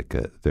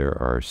Connecticut, there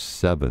are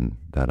 7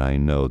 that I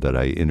know that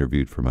I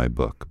interviewed for my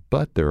book.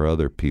 But there are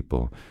other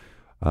people.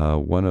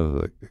 One of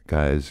the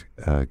guys,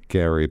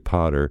 Gary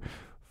Potter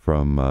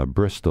from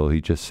Bristol,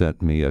 he just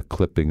sent me a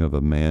clipping of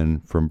a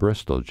man from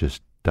Bristol,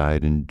 just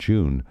died in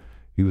June.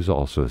 He was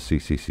also a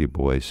CCC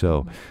boy.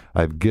 So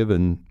I've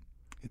given,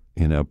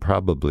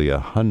 probably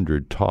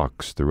 100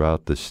 talks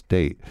throughout the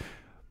state,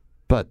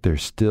 but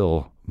there's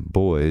still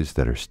boys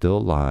that are still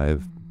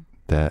alive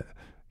that,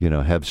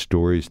 have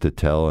stories to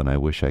tell, and I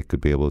wish I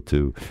could be able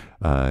to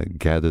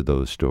gather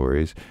those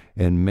stories.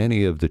 And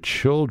many of the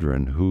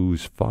children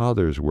whose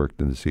fathers worked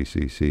in the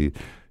CCC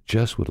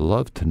just would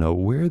love to know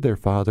where their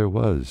father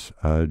was.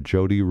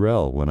 Jody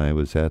Rell, when I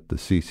was at the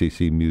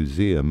CCC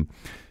Museum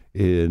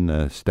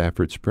in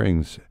Stafford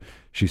Springs,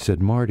 she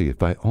said, Marty,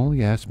 if I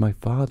only asked my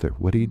father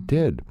what he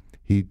did.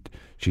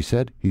 She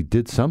said he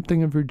did something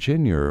in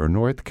Virginia or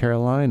North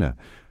Carolina.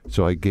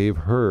 So I gave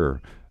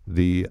her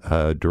the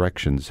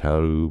directions how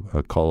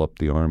to call up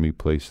the Army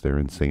place there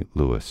in St.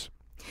 Louis.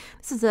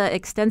 This is an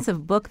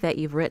extensive book that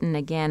you've written.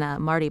 Again,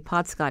 Marty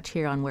Potscotch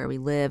here on Where We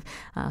Live.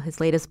 His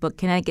latest book,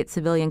 Connecticut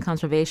Civilian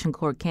Conservation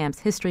Corps Camps,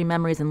 History,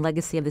 Memories, and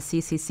Legacy of the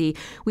CCC.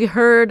 We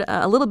heard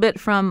a little bit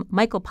from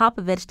Michael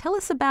Popovich. Tell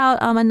us about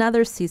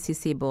another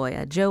CCC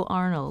boy, Joe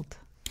Arnold.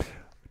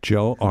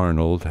 Joe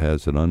Arnold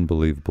has an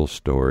unbelievable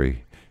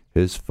story.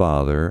 His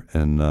father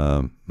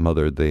and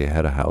mother, they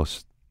had a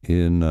house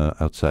in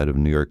outside of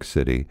New York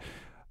City.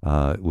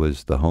 It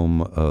was the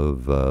home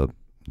of the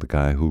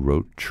guy who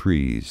wrote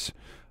Trees.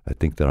 I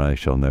think that I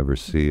shall never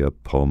see a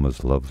poem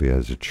as lovely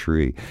as a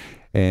tree.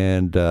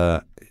 And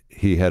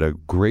he had a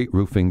great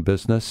roofing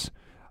business.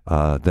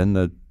 Then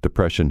the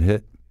Depression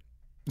hit.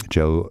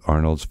 Joe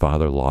Arnold's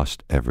father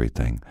lost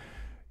everything.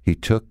 He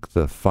took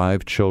the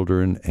 5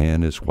 children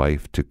and his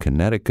wife to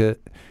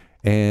Connecticut,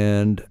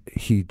 and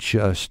he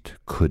just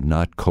could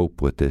not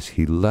cope with this.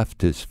 He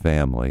left his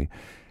family.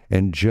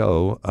 And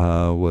Joe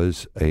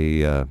was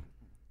a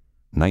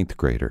 9th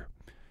grader.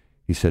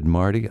 He said,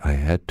 Marty, I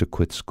had to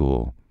quit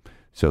school.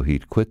 So he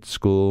quit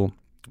school,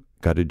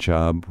 got a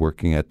job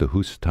working at the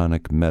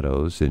Housatonic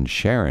Meadows in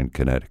Sharon,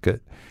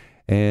 Connecticut.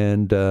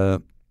 And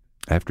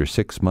after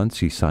 6 months,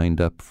 he signed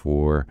up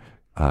for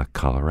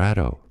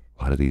Colorado.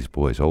 A lot of these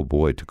boys, oh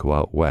boy, to go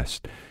out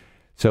west.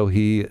 So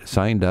he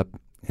signed up,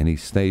 and he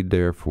stayed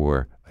there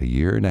for a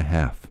year and a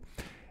half.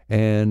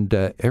 And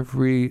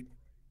every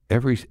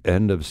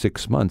end of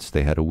 6 months,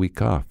 they had a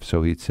week off.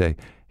 So he'd say,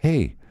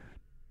 hey,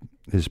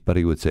 his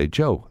buddy would say,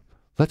 Joe,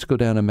 let's go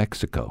down to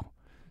Mexico.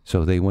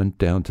 So they went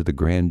down to the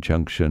Grand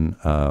Junction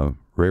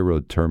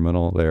railroad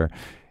terminal there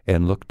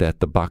and looked at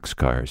the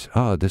boxcars.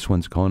 Oh, this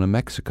one's going to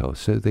Mexico.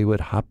 So they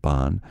would hop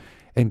on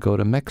and go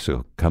to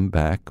Mexico, come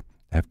back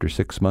after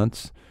 6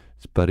 months.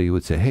 His buddy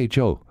would say, hey,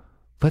 Joe,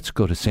 let's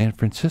go to San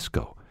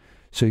Francisco.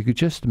 So you could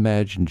just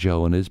imagine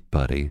Joe and his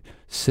buddy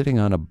sitting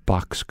on a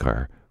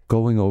boxcar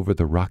going over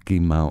the Rocky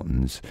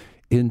Mountains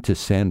into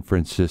San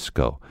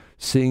Francisco,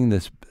 seeing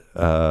this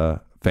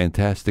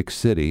fantastic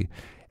city,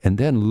 and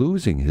then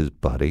losing his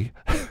buddy,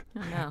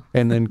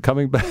 and then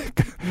coming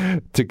back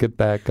to get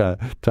back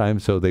time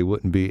so they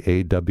wouldn't be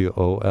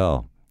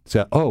AWOL.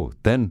 So,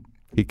 then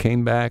he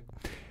came back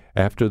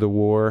after the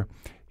war.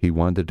 He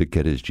wanted to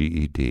get his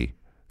GED.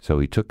 So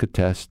he took a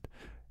test,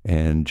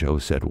 and Joe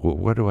said, well,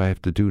 what do I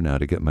have to do now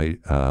to get my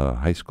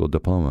high school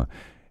diploma?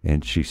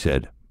 And she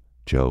said,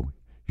 Joe,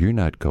 you're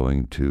not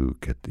going to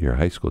get your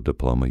high school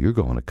diploma. You're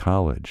going to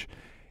college.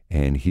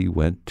 And he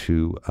went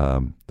to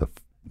the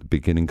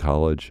beginning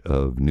college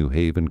of New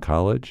Haven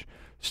College,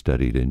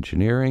 studied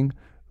engineering.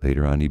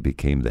 Later on, he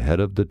became the head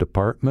of the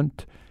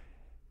department.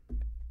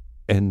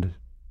 And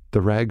the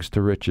rags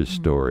to riches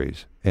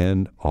stories,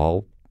 and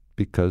all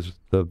because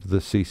the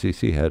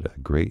CCC had a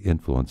great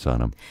influence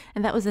on him.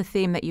 And that was a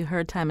theme that you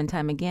heard time and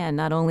time again.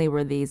 Not only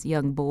were these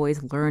young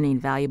boys learning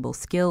valuable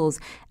skills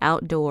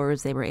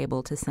outdoors, they were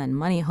able to send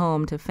money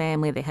home to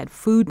family, they had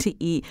food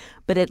to eat,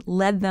 but it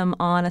led them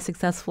on a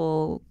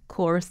successful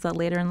course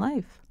later in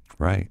life.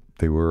 Right.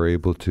 They were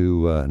able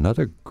to,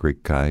 another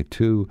great guy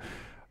too,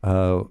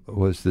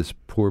 was this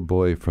poor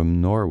boy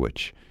from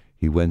Norwich.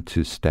 He went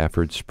to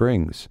Stafford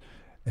Springs,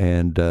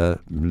 and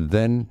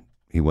then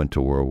he went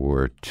to World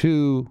War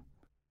II,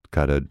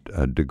 got a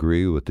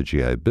degree with the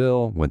GI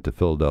Bill, went to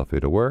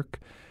Philadelphia to work,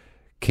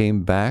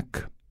 came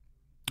back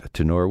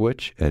to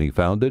Norwich, and he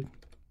founded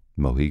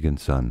Mohegan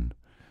Sun.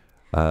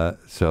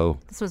 So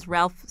this was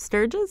Ralph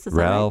Sturgis?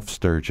 Ralph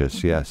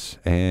Sturgis, yes.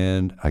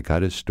 And I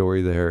got his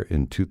story there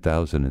in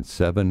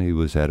 2007. He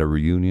was at a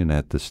reunion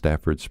at the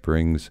Stafford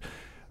Springs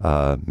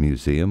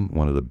Museum,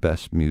 one of the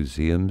best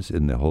museums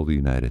in the whole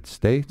United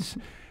States.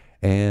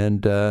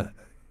 And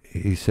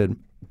he said,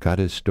 got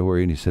his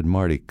story, and he said,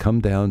 Marty,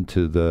 come down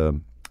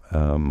to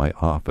my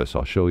office.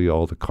 I'll show you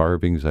all the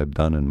carvings I've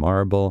done in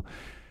marble.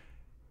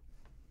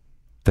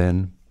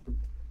 Then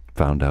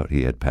found out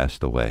he had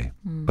passed away.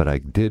 But I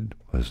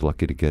was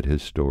lucky to get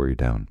his story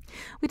down.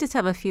 We just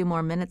have a few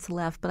more minutes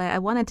left, but I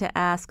wanted to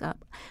ask,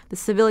 the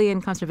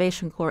Civilian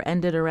Conservation Corps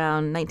ended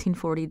around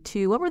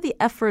 1942. What were the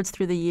efforts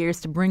through the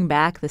years to bring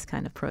back this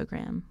kind of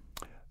program?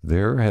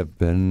 There have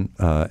been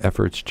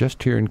efforts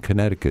just here in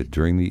Connecticut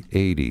during the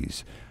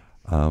 80s.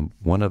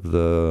 One of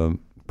the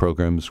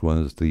programs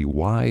was the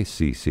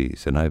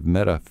YCCs, and I've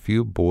met a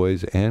few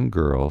boys and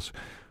girls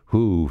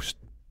who,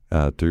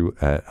 through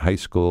high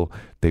school,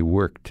 they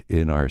worked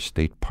in our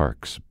state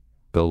parks,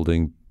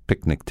 building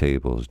picnic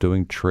tables,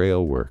 doing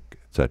trail work,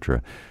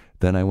 etc.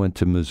 Then I went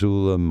to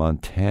Missoula,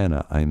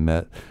 Montana. I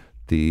met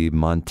the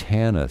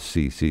Montana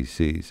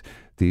CCCs.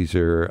 These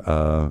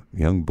are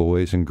young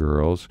boys and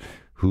girls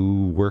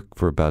who work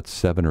for about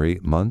 7 or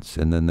 8 months,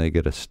 and then they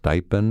get a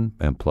stipend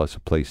and plus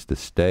a place to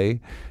stay,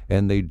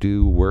 and they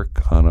do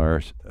work on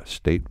our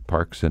state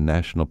parks and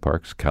national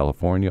parks.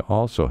 California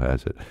also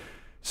has it.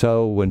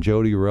 So when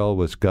Jody Urell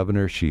was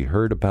governor, she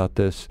heard about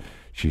this.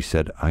 She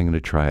said, I'm going to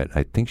try it.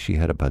 I think she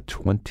had about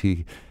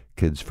 20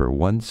 kids for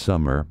one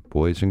summer,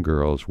 boys and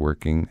girls,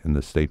 working in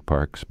the state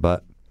parks.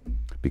 But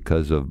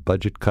because of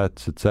budget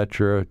cuts,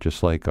 etc.,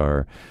 just like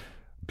our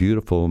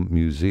beautiful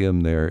museum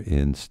there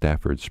in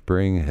Stafford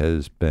Spring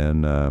has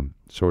been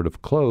sort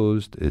of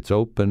closed, it's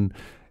open.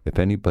 If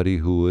anybody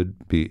who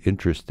would be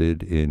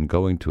interested in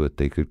going to it,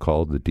 they could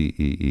call the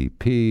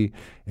DEEP,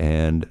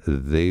 and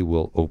they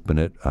will open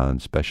it on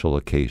special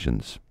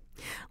occasions.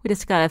 We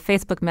just got a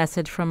Facebook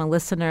message from a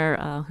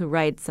listener who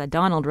writes,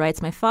 Donald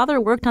writes, my father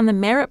worked on the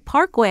Merritt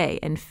Parkway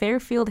and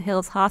Fairfield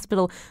Hills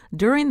Hospital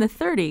during the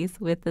 30s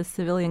with the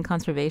Civilian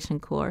Conservation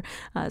Corps.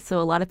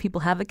 So a lot of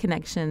people have a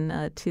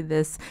connection to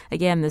this,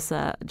 again, this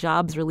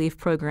jobs relief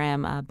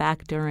program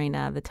back during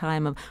the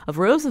time of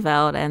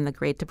Roosevelt and the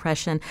Great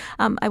Depression.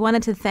 I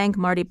wanted to thank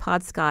Marty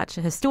Podscotch,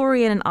 a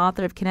historian and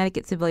author of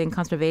Connecticut Civilian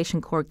Conservation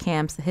Corps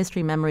Camps, the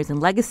History, Memories,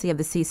 and Legacy of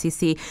the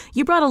CCC.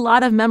 You brought a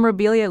lot of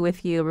memorabilia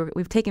with you.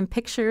 We've taken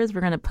pictures.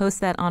 We're going to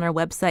post that on our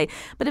website.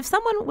 But if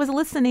someone was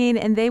listening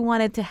and they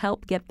wanted to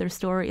help get their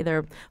story,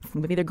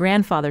 maybe their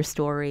grandfather's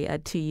story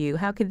to you,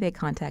 how could they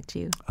contact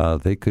you?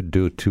 They could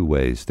do it 2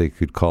 ways. They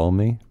could call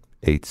me,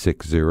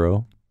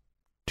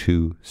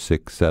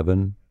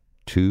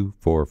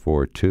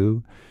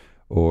 860-267-2442,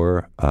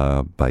 or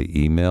by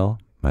email,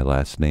 my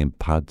last name,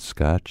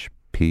 Podscotch,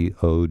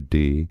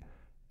 Podskoch,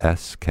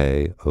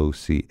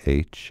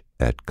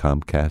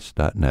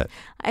 @comcast.net.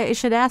 I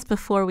should ask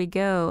before we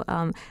go,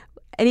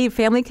 any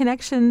family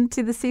connection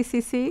to the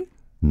CCC?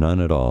 None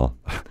at all.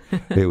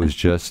 It was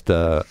just,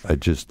 I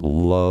just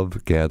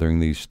love gathering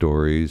these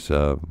stories.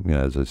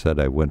 As I said,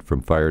 I went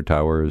from fire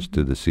towers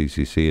to the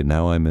CCC, and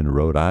now I'm in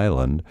Rhode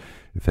Island.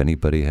 If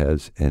anybody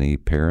has any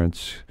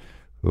parents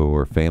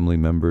or family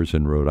members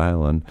in Rhode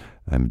Island,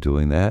 I'm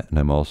doing that. And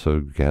I'm also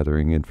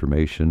gathering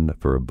information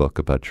for a book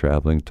about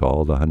traveling to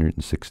all the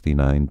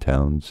 169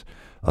 towns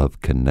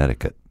of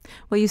Connecticut.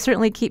 Well, you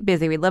certainly keep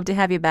busy. We'd love to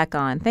have you back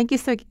on. Thank you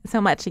so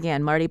much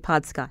again, Marty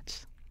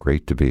Podscotch.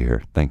 Great to be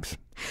here. Thanks.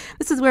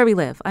 This is Where We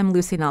Live. I'm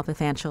Lucy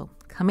Nalpathanchel.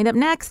 Coming up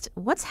next,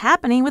 what's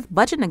happening with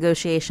budget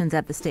negotiations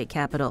at the state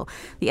capitol?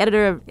 The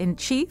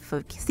editor-in-chief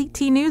of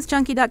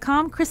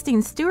CTNewsJunkie.com,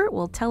 Christine Stewart,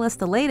 will tell us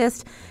the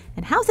latest.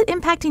 And how's it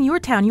impacting your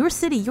town, your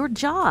city, your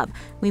job?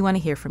 We want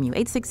to hear from you.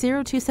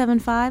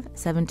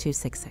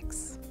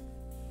 860-275-7266.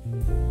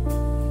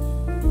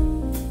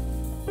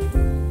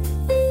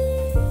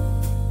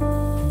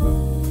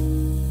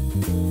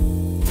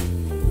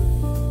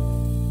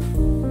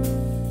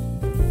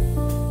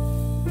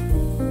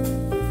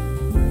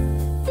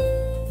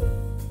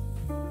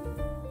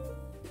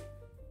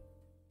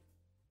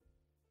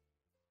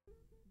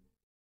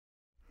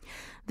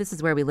 This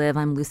is Where We Live.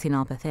 I'm Lucy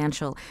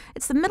Nalpathanchel.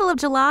 It's the middle of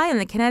July, and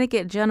the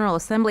Connecticut General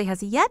Assembly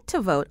has yet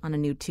to vote on a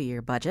new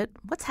 2-year budget.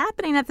 What's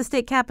happening at the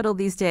state capitol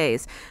these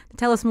days? To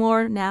tell us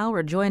more now,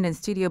 we're joined in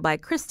studio by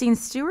Christine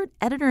Stewart,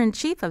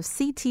 editor-in-chief of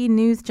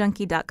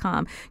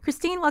CTNewsJunkie.com.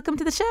 Christine, welcome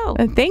to the show.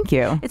 Thank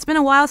you. It's been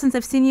a while since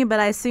I've seen you, but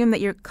I assume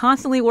that you're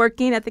constantly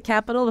working at the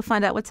Capitol to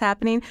find out what's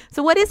happening.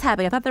 So what is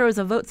happening? I thought there was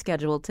a vote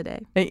scheduled today.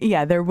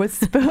 Yeah, there was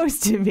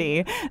supposed to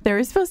be. There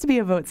was supposed to be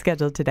a vote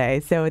scheduled today.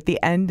 So at the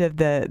end of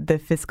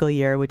the fiscal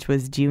year, which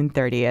was June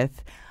 30th,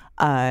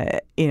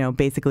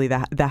 basically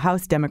the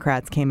House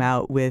Democrats came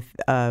out with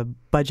a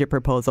budget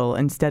proposal.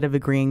 Instead of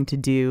agreeing to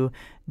do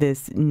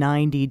this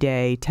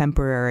 90-day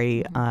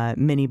temporary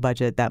mini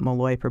budget that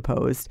Malloy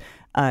proposed,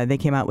 they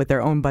came out with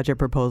their own budget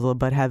proposal,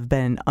 but have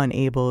been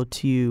unable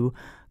to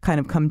kind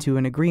of come to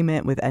an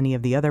agreement with any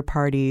of the other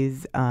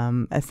parties.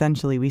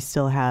 Essentially, we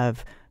still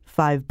have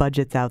 5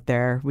 budgets out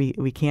there.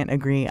 We can't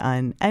agree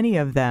on any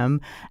of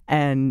them.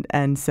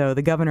 And so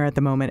the governor at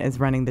the moment is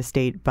running the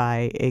state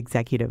by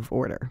executive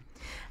order.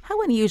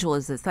 How unusual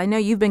is this? I know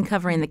you've been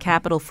covering the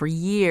Capitol for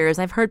years.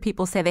 I've heard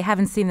people say they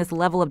haven't seen this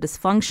level of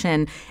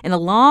dysfunction in a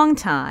long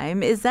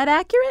time. Is that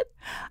accurate?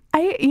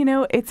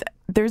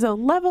 There's a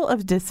level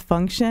of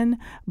dysfunction,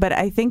 but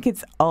I think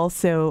it's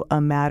also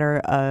a matter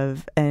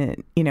of,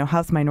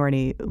 House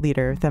Minority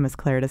Leader Themis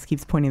Klarides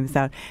keeps pointing this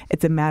out.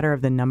 It's a matter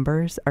of the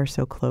numbers are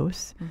so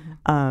close.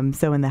 Mm-hmm.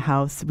 So in the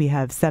House, we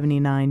have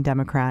 79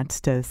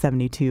 Democrats to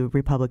 72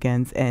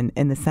 Republicans. And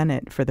in the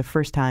Senate, for the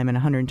first time in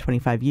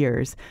 125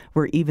 years,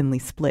 we're evenly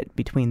split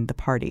between the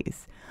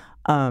parties.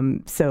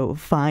 So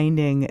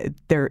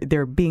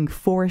they're being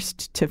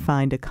forced to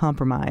find a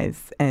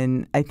compromise,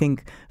 and I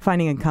think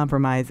finding a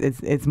compromise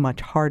is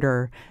much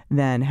harder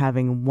than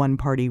having one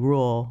party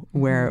rule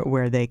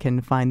where they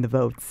can find the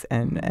votes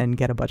and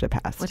get a budget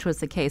passed. Which was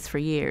the case for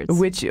years.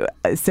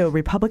 So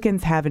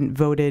Republicans haven't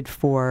voted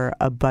for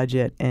a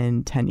budget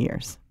in 10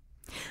 years.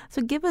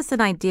 So give us an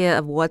idea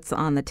of what's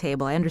on the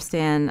table. I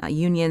understand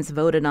unions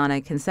voted on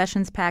a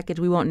concessions package.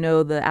 We won't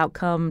know the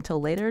outcome till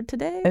later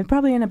today?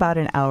 Probably in about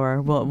an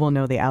hour, we'll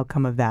know the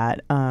outcome of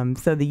that.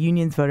 So the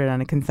unions voted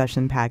on a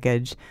concession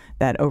package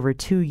that over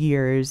 2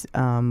 years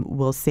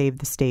will save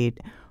the state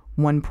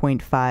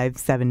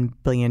 $1.57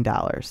 billion.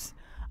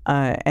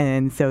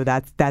 And so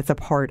that's a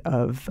part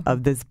of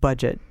this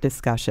budget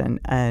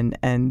discussion,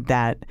 and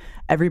that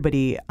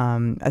everybody,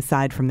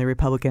 aside from the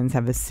Republicans,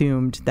 have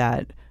assumed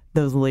that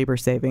those labor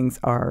savings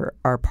are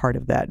part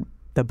of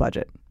the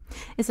budget.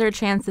 Is there a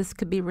chance this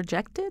could be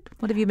rejected?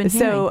 What have you been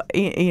hearing?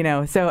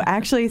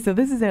 So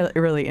this is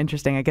really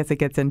interesting. I guess it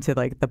gets into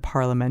like the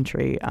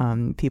parliamentary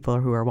people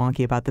who are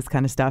wonky about this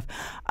kind of stuff.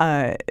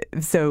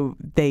 So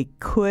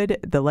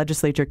the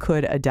legislature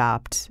could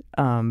adopt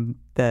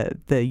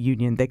the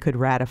union. They could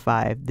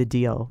ratify the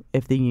deal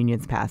if the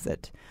unions pass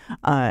it.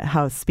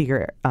 House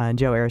Speaker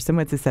Joe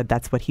Aristomowicz has said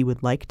that's what he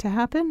would like to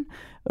happen,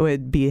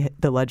 would be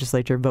the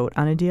legislature vote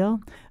on a deal.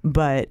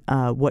 But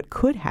what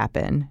could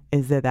happen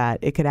is that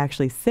it could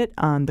actually sit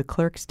on the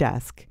clerk's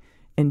desk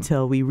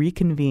until we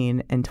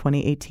reconvene in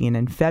 2018,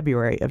 in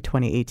February of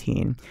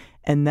 2018.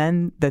 And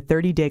then the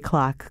 30-day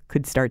clock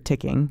could start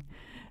ticking,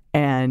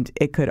 and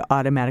it could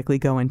automatically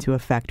go into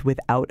effect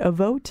without a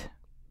vote.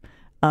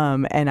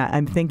 And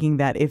I'm thinking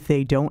that if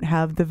they don't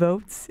have the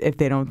votes,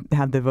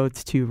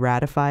 to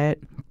ratify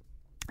it,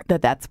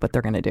 that's what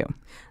they're going to do.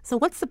 So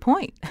what's the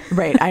point?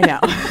 Right, I know.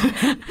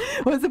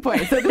 What's the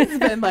point? So this has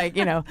been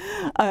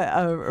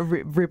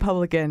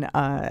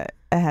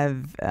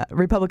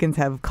Republicans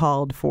have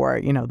called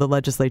for, the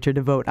legislature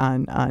to vote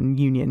on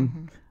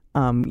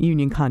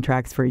union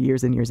contracts for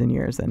years and years and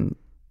years, and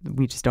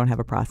we just don't have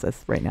a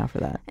process right now for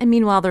that. And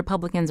meanwhile, the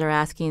Republicans are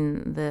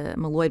asking the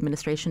Malloy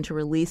administration to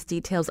release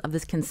details of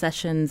this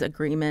concessions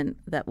agreement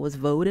that was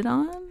voted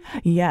on?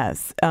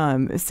 Yes.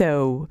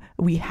 So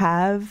we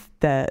have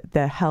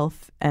the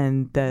health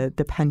and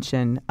the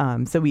pension.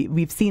 So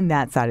we've seen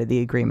that side of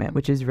the agreement,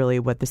 which is really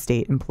what the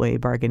State Employee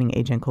Bargaining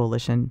Agent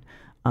Coalition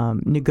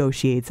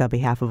negotiates on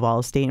behalf of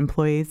all state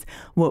employees.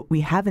 What we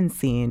haven't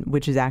seen,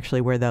 which is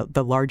actually where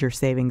the larger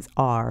savings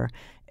are,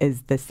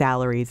 is the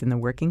salaries and the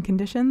working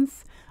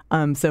conditions.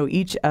 So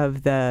each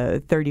of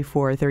the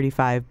 34,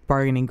 35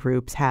 bargaining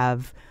groups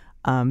have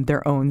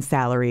their own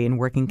salary and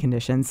working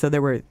conditions. So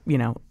there were,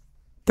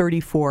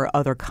 34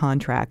 other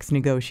contracts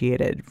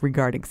negotiated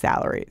regarding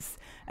salaries.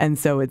 And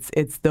so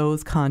it's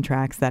those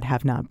contracts that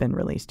have not been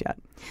released yet.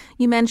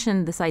 You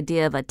mentioned this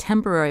idea of a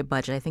temporary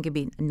budget. I think it'd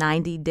be a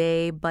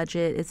 90-day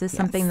budget. Is this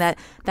something that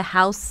the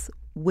House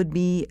would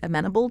be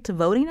amenable to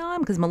voting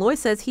on? Because Malloy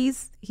says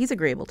he's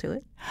agreeable to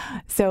it.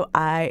 So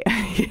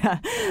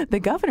the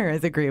governor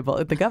is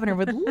agreeable. The governor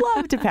would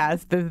love to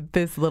pass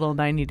this little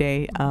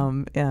 90-day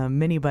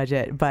mini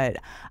budget, but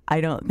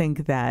I don't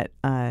think that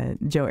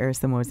Joe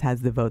Aristomowicz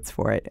has the votes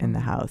for it in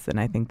the House, and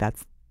I think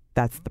that's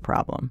the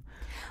problem.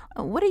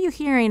 What are you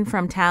hearing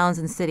from towns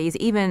and cities,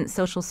 even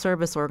social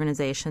service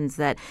organizations,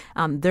 that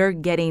they're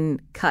getting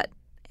cut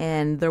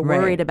and they're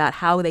worried about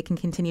how they can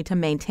continue to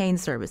maintain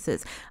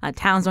services?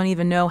 Towns don't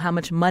even know how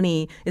much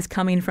money is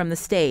coming from the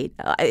state.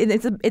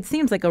 It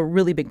seems like a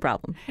really big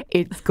problem.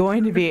 It's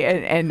going to be,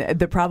 and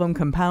the problem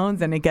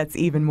compounds, and it gets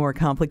even more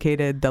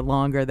complicated the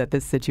longer that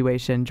this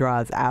situation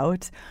draws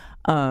out.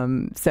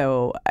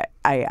 So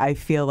I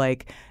feel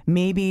like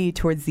maybe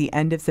towards the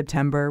end of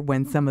September,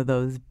 when some of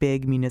those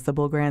big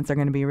municipal grants are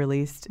going to be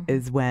released,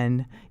 is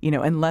when,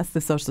 unless the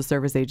social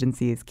service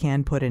agencies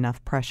can put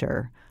enough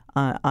pressure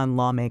on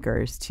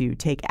lawmakers to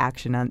take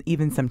action on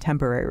even some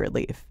temporary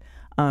relief.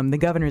 The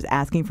governor's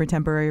asking for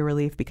temporary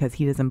relief because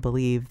he doesn't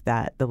believe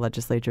that the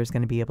legislature is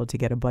going to be able to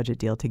get a budget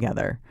deal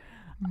together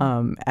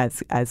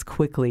as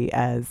quickly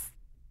as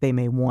they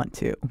may want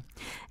to.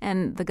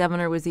 And the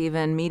governor was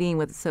even meeting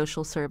with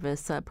social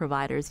service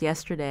providers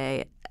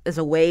yesterday as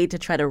a way to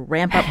try to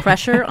ramp up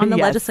pressure on the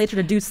legislature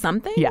to do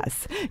something?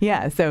 Yes.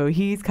 Yeah. So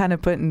he's kind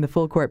of putting the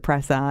full court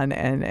press on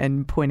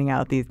and pointing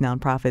out these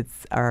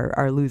nonprofits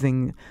are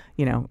losing,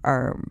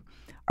 are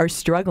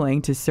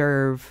struggling to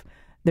serve.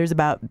 There's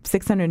about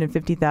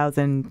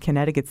 650,000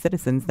 Connecticut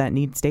citizens that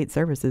need state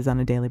services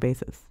on a daily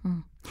basis.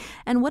 Mm.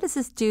 And what does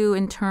this do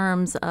in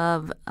terms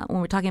of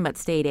when we're talking about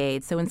state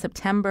aid? So in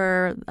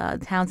September,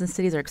 towns and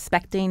cities are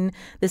expecting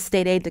this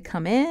state aid to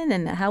come in,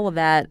 and how will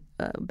that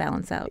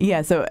balance out?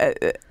 Yeah, so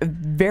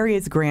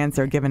various grants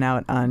are given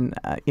out on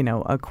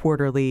a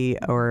quarterly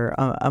or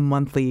a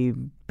monthly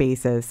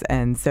basis,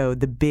 and so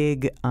the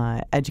big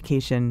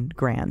education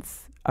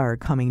grants are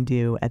coming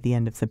due at the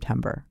end of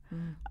September.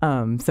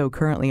 So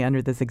currently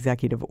under this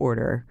executive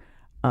order,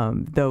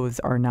 those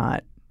are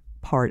not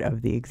part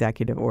of the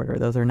executive order.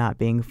 Those are not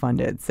being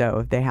funded.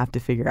 So they have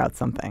to figure out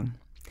something.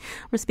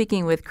 We're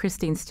speaking with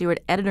Christine Stewart,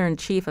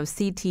 editor-in-chief of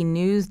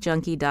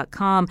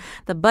CTNewsJunkie.com.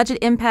 The budget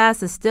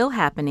impasse is still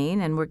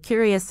happening, and we're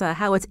curious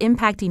how it's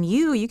impacting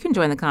you. You can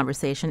join the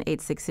conversation,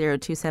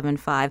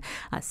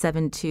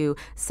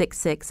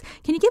 860-275-7266.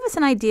 Can you give us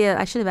an idea?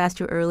 I should have asked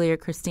you earlier,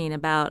 Christine,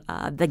 about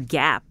the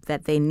gap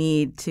that they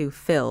need to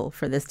fill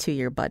for this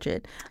 2-year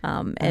budget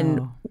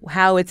and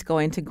how it's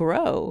going to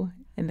grow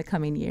in the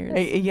coming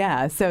years.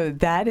 Yeah, so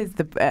that's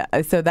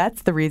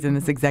the reason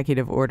this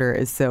executive order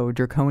is so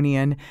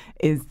draconian,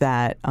 is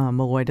that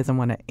Malloy doesn't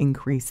want to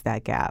increase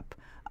that gap.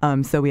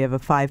 So we have a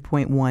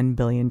 $5.1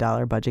 billion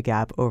budget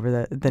gap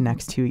over the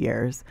next 2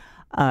 years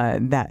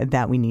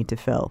that we need to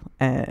fill.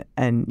 And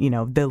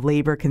the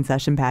labor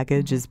concession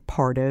package is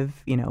part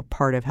of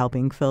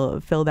helping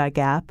fill that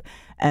gap.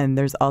 And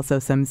there's also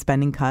some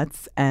spending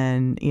cuts,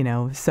 and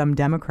some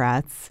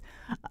Democrats.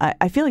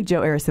 I feel like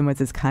Joe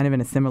Arisowitz is kind of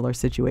in a similar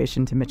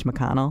situation to Mitch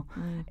McConnell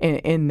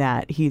in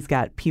that he's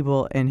got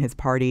people in his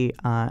party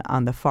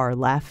on the far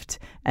left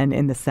and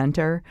in the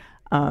center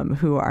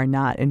who are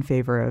not in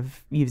favor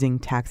of using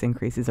tax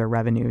increases or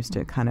revenues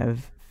to kind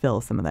of fill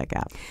some of that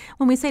gap.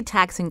 When we say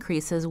tax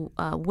increases,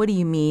 what do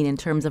you mean in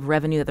terms of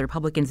revenue that the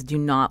Republicans do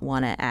not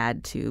want to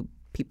add to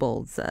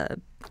people's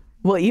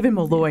Well, even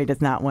Malloy does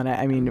not want to.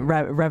 I mean,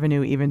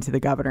 revenue even to the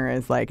governor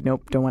is like,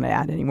 nope, don't want to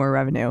add any more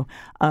revenue.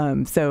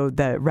 So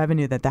the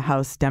revenue that the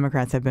House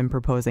Democrats have been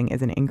proposing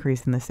is an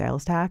increase in the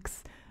sales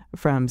tax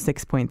from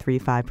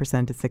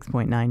 6.35% to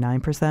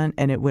 6.99%.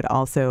 And it would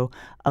also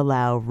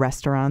allow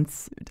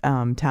restaurants,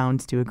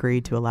 towns to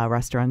agree to allow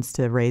restaurants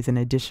to raise an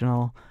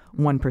additional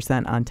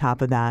 1% on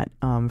top of that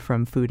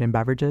from food and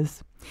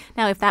beverages.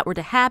 Now, if that were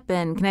to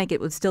happen, Connecticut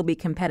would still be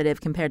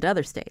competitive compared to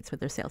other states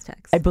with their sales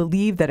tax. I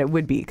believe that it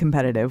would be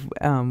competitive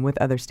with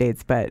other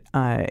states, but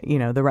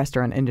the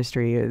restaurant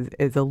industry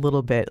is a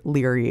little bit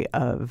leery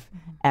of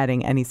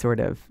adding any sort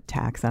of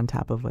tax on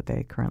top of what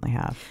they currently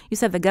have. You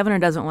said the governor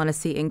doesn't want to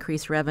see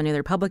increased revenue. The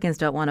Republicans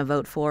don't want to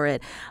vote for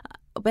it.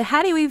 But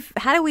how do we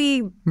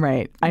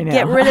right? I know.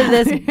 Get rid of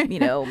this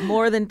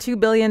more than $2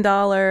 billion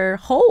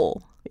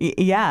hole?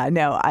 Yeah,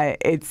 no,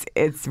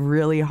 it's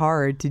really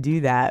hard to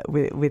do that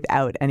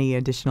without any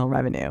additional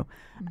revenue.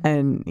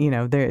 And,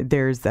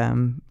 there's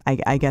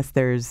I guess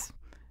there's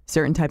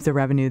certain types of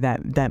revenue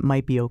that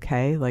might be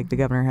okay. Like the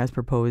governor has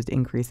proposed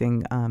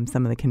increasing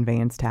some of the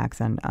conveyance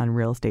tax on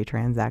real estate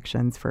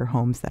transactions for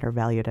homes that are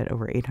valued at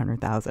over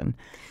 $800,000.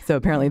 So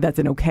apparently that's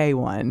an okay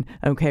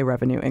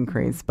revenue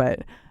increase.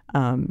 But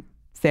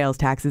sales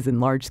taxes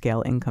and large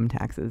scale income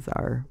taxes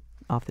are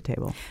off the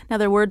table. Now,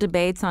 there were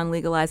debates on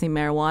legalizing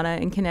marijuana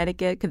in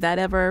Connecticut. Could that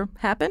ever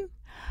happen?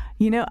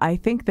 I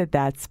think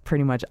that's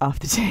pretty much off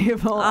the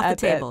table at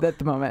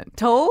the moment.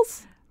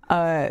 Tolls?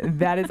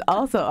 That is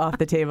also off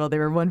the table. They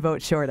were one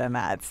vote short on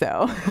that.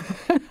 So,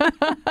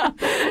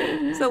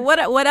 so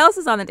what else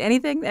is on it?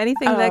 Anything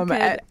that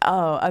could?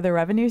 Other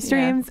revenue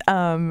streams.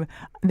 Yeah.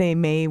 They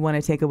may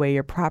want to take away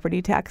your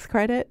property tax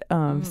credit.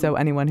 So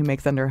anyone who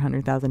makes under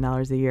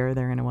 $100,000 a year,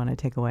 they're going to want to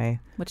take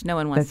away which no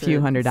one wants the few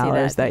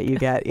 $100s that you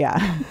get. Yeah.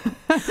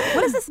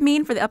 What does this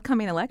mean for the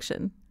upcoming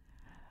election?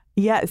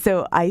 Yeah,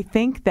 so I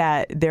think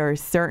that there are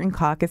certain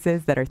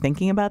caucuses that are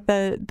thinking about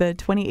the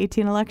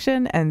 2018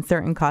 election and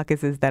certain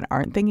caucuses that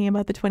aren't thinking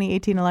about the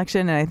 2018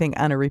 election. And I think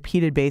on a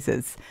repeated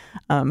basis,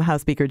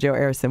 House Speaker Joe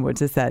Arisowitz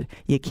has said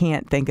you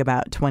can't think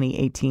about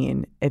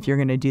 2018 if you're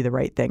going to do the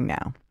right thing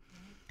now.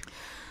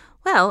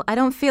 Well, I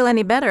don't feel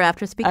any better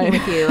after speaking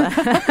with you.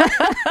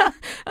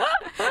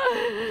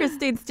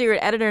 Christine Stewart,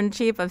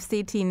 editor-in-chief of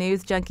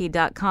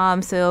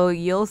CTNewsJunkie.com. So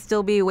you'll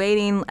still be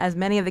waiting, as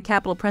many of the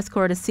Capitol Press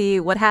Corps, to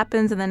see what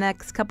happens in the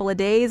next couple of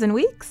days and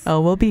weeks?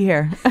 Oh, we'll be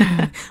here.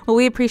 Well,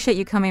 we appreciate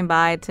you coming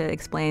by to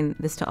explain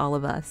this to all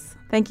of us.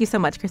 Thank you so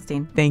much,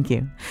 Christine. Thank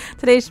you.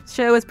 Today's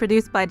show is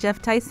produced by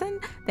Jeff Tyson.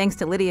 Thanks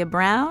to Lydia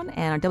Brown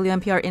and our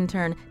WNPR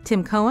intern,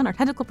 Tim Cohen. Our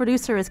technical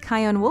producer is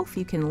Kion Wolf.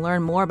 You can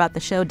learn more about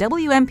the show,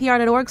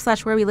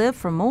 WNPR.org/where we live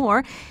for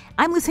more.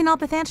 I'm Lucy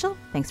Nalpathanchel.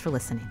 Thanks for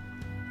listening.